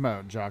we're talking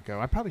about Jocko,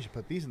 I probably should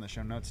put these in the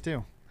show notes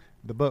too.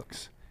 The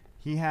books.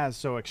 He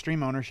has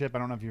Extreme Ownership. I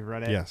don't know if you've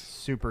read it. Yes.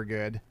 Super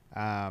good.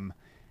 And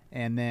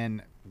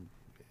then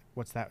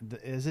what's that?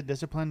 Is it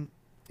Discipline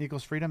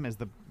Equals Freedom? Is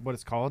what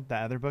it's called? The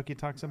other book he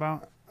talks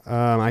about?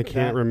 I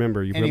can't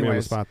remember. You put me on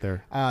the spot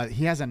there.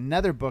 He has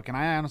another book, and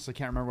I honestly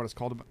can't remember what it's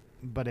called,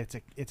 but it's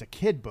a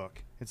kid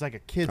book. It's like a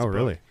kid's book. Oh,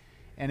 really?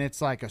 And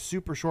it's like a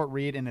super short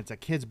read, and it's a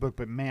kid's book,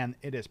 but man,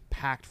 it is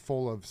packed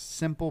full of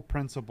simple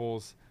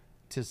principles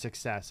to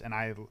success. And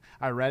I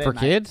read it for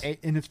kids,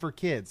 and it's for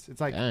kids. It's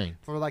like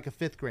for like a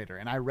 5th grader,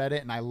 and I read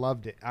it and I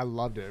loved it.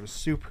 It was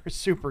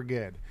super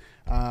good.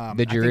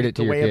 Did you read it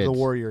to your kids? The Way of the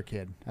Warrior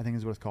Kid, I think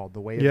is what it's called. The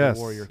Way of the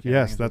Warrior Kid.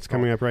 Yes, that's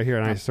coming up right here,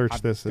 and I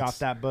searched this. Got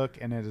that book,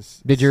 and it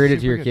is. Did you read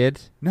it to your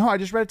kids? No, I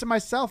just read it to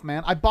myself,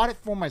 man. I bought it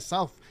for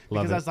myself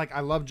because I was like,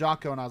 I love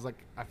Jocko, and I was like,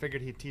 I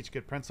figured he'd teach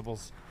good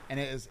principles, and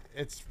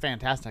it's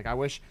fantastic. I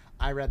wish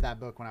I read that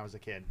book when I was a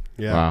kid.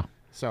 Yeah. Wow.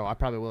 So I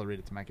probably will read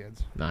it to my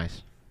kids.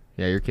 Nice.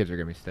 Yeah, your kids are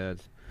gonna be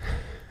studs.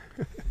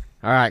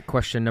 All right,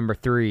 question number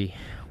 3.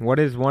 What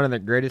is one of the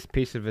greatest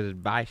pieces of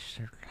advice?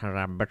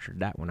 I butchered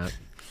that one up.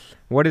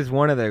 What is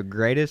one of the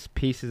greatest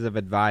pieces of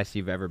advice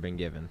you've ever been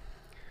given?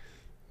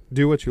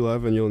 Do what you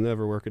love, and you'll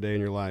never work a day in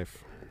your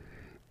life.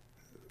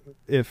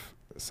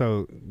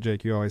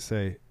 Jake, you always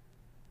say,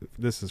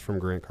 this is from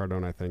Grant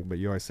Cardone, I think, but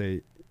you always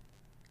say,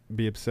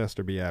 be obsessed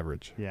or be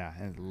average. Yeah,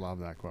 I love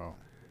that quote.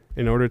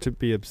 In order to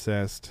be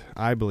obsessed,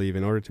 I believe,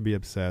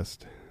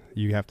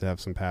 you have to have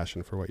some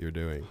passion for what you're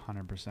doing.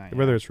 100%.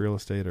 Whether it's real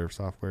estate or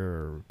software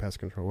or pest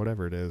control,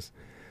 whatever it is.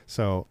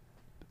 So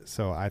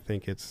I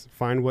think it's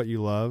find what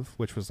you love,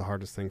 which was the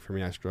hardest thing for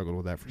me. I struggled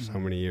with that for so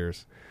many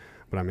years,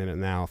 but I'm in it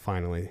now,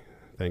 finally,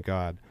 thank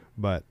God.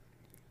 But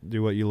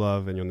do what you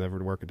love, and you'll never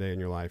work a day in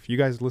your life. You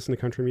guys listen to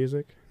country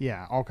music?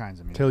 Yeah, all kinds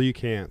of music. Till You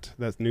Can't.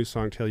 That new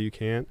song, Till You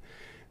Can't.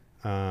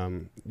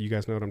 You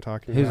guys know what I'm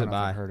talking Who's about? it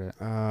by? I've heard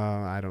it.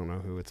 I don't know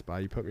who it's by.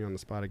 You put me on the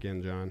spot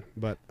again, John.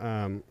 But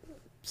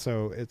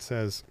so it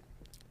says,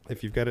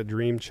 if you've got a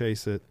dream,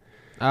 chase it.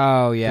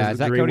 Oh, yeah. Is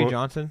that Cody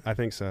Johnson? I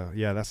think so.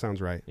 Yeah, that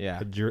sounds right.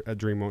 Yeah. A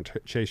dream won't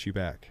chase you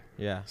back.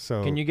 Yeah.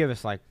 So can you give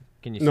us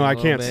can you sing No, I a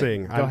little can't bit?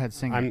 sing. Go ahead,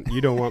 sing it.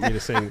 You don't want me to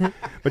sing.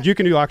 But you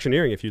can do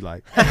auctioneering if you'd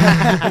like.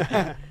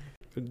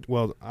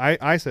 Well,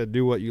 I said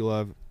do what you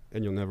love,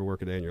 and you'll never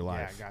work a day in your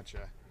life. Yeah,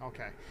 gotcha.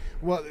 Okay.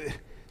 Well,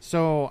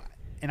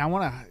 and I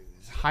want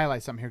to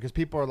highlight something here because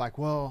people are like,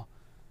 well,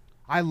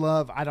 I'm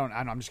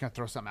just going to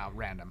throw something out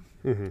random.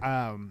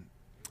 Mm-hmm.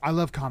 I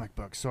love comic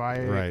books, so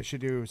I should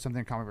do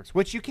something in comic books,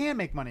 which you can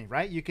make money,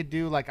 right? You could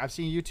do, like, I've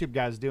seen YouTube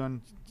guys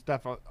doing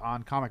stuff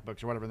on comic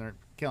books or whatever, and they're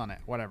killing it,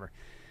 whatever.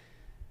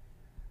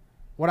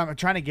 What I'm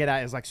trying to get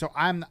at is, like, so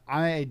I'm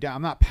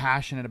not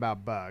passionate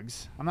about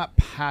bugs. I'm not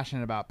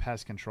passionate about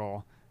pest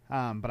control,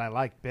 but I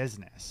like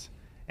business.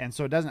 And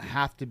so it doesn't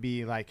have to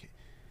be, like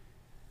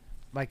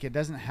it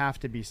doesn't have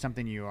to be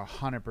something you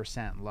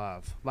 100%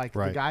 love. Like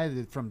the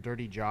guy from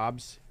Dirty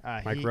Jobs,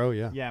 Mike Rowe,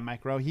 yeah. Yeah,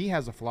 Mike Rowe. He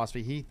has a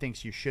philosophy. He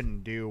thinks you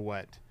shouldn't do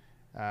what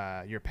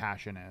your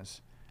passion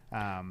is.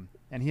 And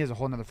he has a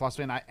whole nother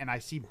philosophy. And I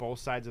see both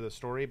sides of the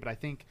story, but I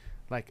think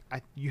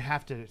you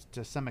have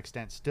to some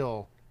extent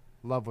still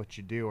love what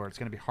you do, or it's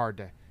going to be hard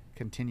to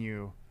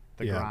continue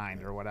the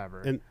grind or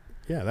whatever. And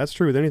yeah, that's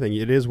true with anything.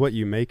 It is what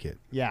you make it.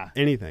 Yeah.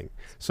 Anything.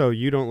 So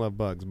you don't love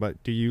bugs,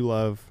 but do you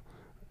love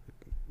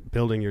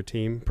building your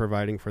team,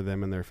 providing for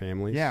them and their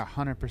families? Yeah,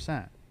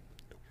 100%.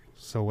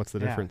 So what's the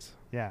difference?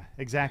 Yeah,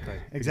 exactly.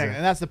 And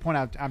that's the point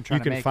I'm trying to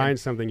make. You can find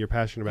something you're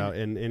passionate about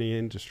in any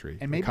industry,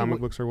 and maybe comic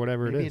books or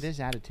whatever it is. Maybe it is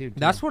attitude, too.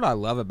 That's what I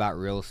love about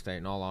real estate,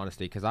 in all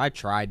honesty, because I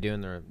tried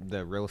doing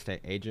the real estate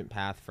agent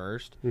path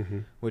first,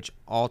 which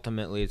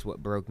ultimately is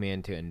what broke me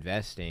into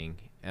investing.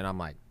 And I'm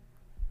like,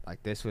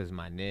 this was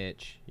my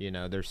niche. You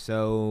know, there's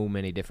so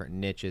many different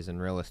niches in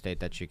real estate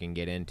that you can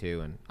get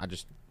into, and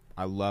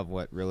I love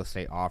what real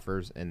estate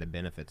offers and the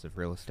benefits of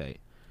real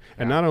estate.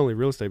 And not only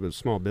real estate, but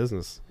small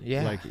business.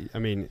 Yeah.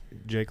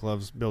 Jake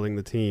loves building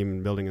the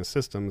team, building his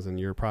systems, and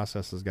you're a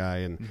processes guy,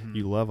 and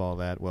you love all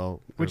that.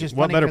 Well, which is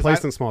what funny, better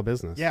place than small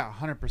business? Yeah,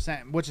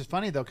 100%. Which is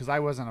funny, though, because I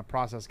wasn't a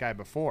process guy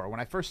before. When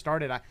I first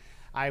started,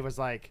 I was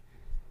like,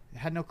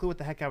 had no clue what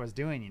the heck I was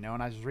doing,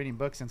 and I was reading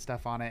books and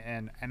stuff on it.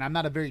 And I'm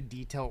not a very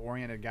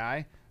detail-oriented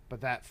guy,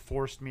 but that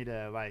forced me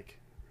to like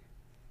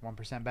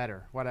 1%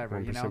 better,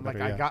 whatever, 1% like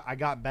better, I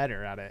got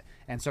better at it.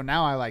 And so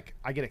now I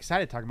get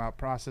excited talking about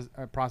processes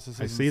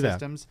I and see that.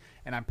 systems,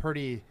 and I'm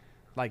pretty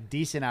like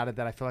decent at it,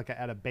 that I feel like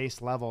at a base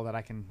level that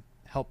I can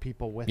help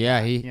people with.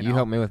 Yeah, that, you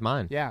helped me with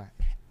mine. Yeah.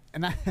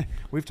 And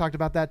we've talked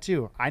about that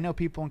too. I know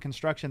people in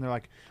construction, they're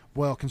like,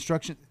 well,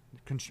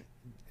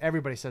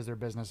 everybody says their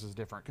business is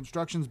different.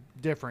 Construction's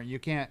different. You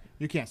can't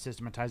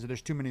systematize it.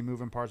 There's too many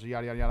moving parts,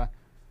 yada, yada, yada.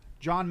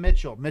 John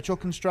Mitchell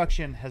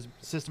Construction has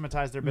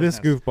systematized their business.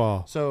 This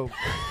goofball. So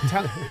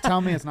tell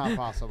me it's not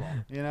possible,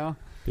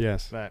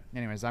 Yes. But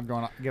anyways, I'm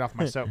going to get off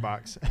my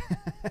soapbox.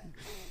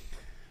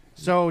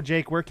 So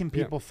Jake, where can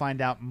people find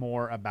out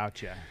more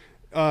about you?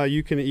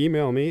 You can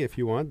email me if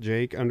you want,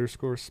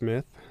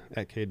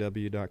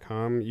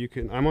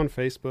 jake_smith@kw.com. I'm on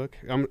Facebook.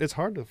 It's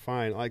hard to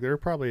find. Like, there are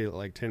probably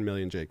like 10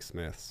 million Jake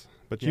Smiths.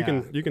 But you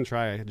can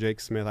try Jake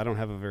Smith. I don't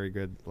have a very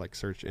good like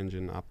search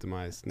engine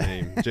optimized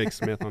name, Jake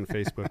Smith on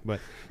Facebook.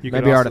 But you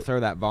Maybe could I ought also, to throw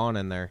that Vaughn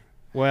in there.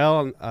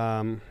 Well,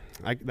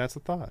 that's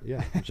a thought.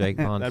 Yeah, Jake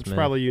Vaughn that's Smith.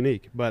 probably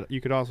unique. But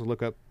you could also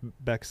look up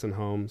Beckson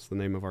Homes, the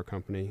name of our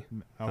company.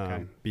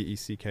 Okay.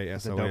 BECKSON.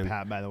 It's a dope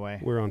hat, by the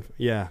way. We're on.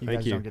 Yeah, You thank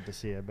guys you. don't get to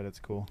see it, but it's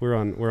cool. We're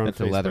on It's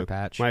Facebook. a leather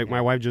patch.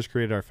 My wife just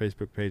created our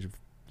Facebook page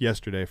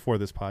yesterday for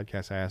this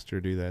podcast. I asked her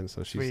to do that, and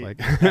so she's Sweet. like,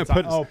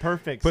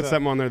 Perfect. put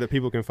something on there that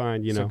people can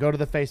find. So go to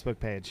the Facebook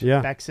page.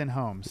 Yeah. Beckson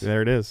Homes.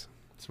 There it is.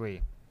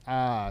 Sweet.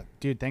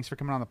 Dude, thanks for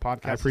coming on the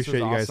podcast. I appreciate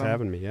you guys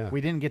having me. Yeah. We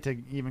didn't get to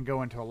even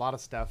go into a lot of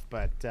stuff,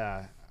 but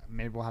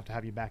maybe we'll have to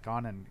have you back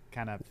on and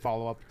kind of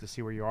follow up to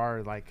see where you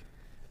are like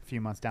a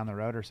few months down the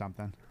road or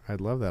something.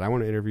 I'd love that. I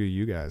want to interview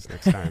you guys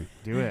next time.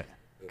 Do it.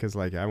 Because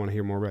I want to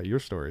hear more about your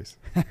stories.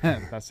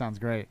 That sounds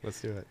great.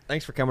 Let's do it.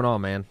 Thanks for coming on,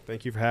 man.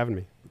 Thank you for having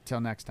me.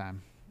 Till next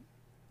time.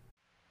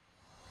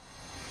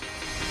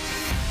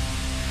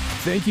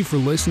 Thank you for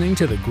listening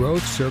to the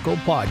Growth Circle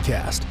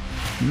podcast.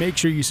 Make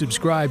sure you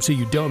subscribe so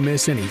you don't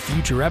miss any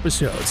future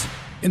episodes.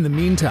 In the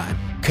meantime,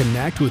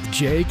 connect with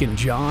Jake and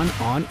John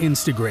on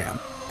Instagram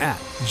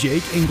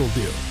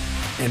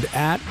 @JakeIngledew and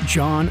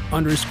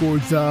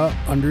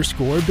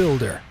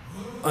 @John_the_builder.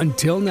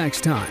 Until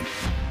next time.